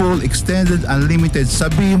 Multiple, extended, unlimited.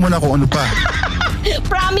 Sabihin mo na kung ano pa.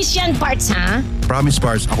 Promise yan, parts, ha? Promise,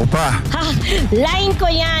 parts. Ako pa. Ha, line ko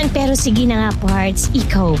yan. Pero sige na nga, parts.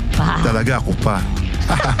 Ikaw pa. Talaga, ako pa.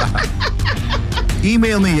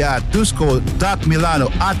 Email me at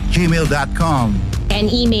dusko.milano@gmail.com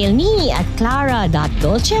and email me at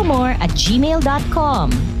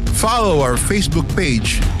clara.dolceamor@gmail.com. Follow our Facebook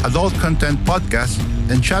page, Adult Content Podcast,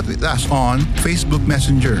 and chat with us on Facebook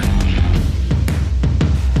Messenger.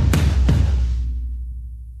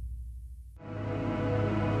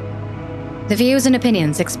 The views and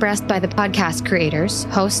opinions expressed by the podcast creators,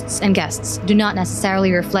 hosts, and guests do not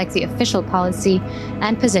necessarily reflect the official policy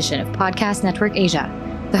and position of Podcast Network Asia,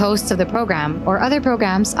 the hosts of the program, or other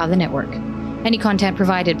programs of the network. Any content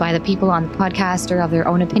provided by the people on the podcast are of their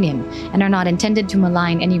own opinion and are not intended to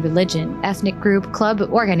malign any religion, ethnic group, club,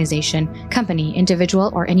 organization, company,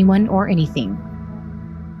 individual, or anyone or anything.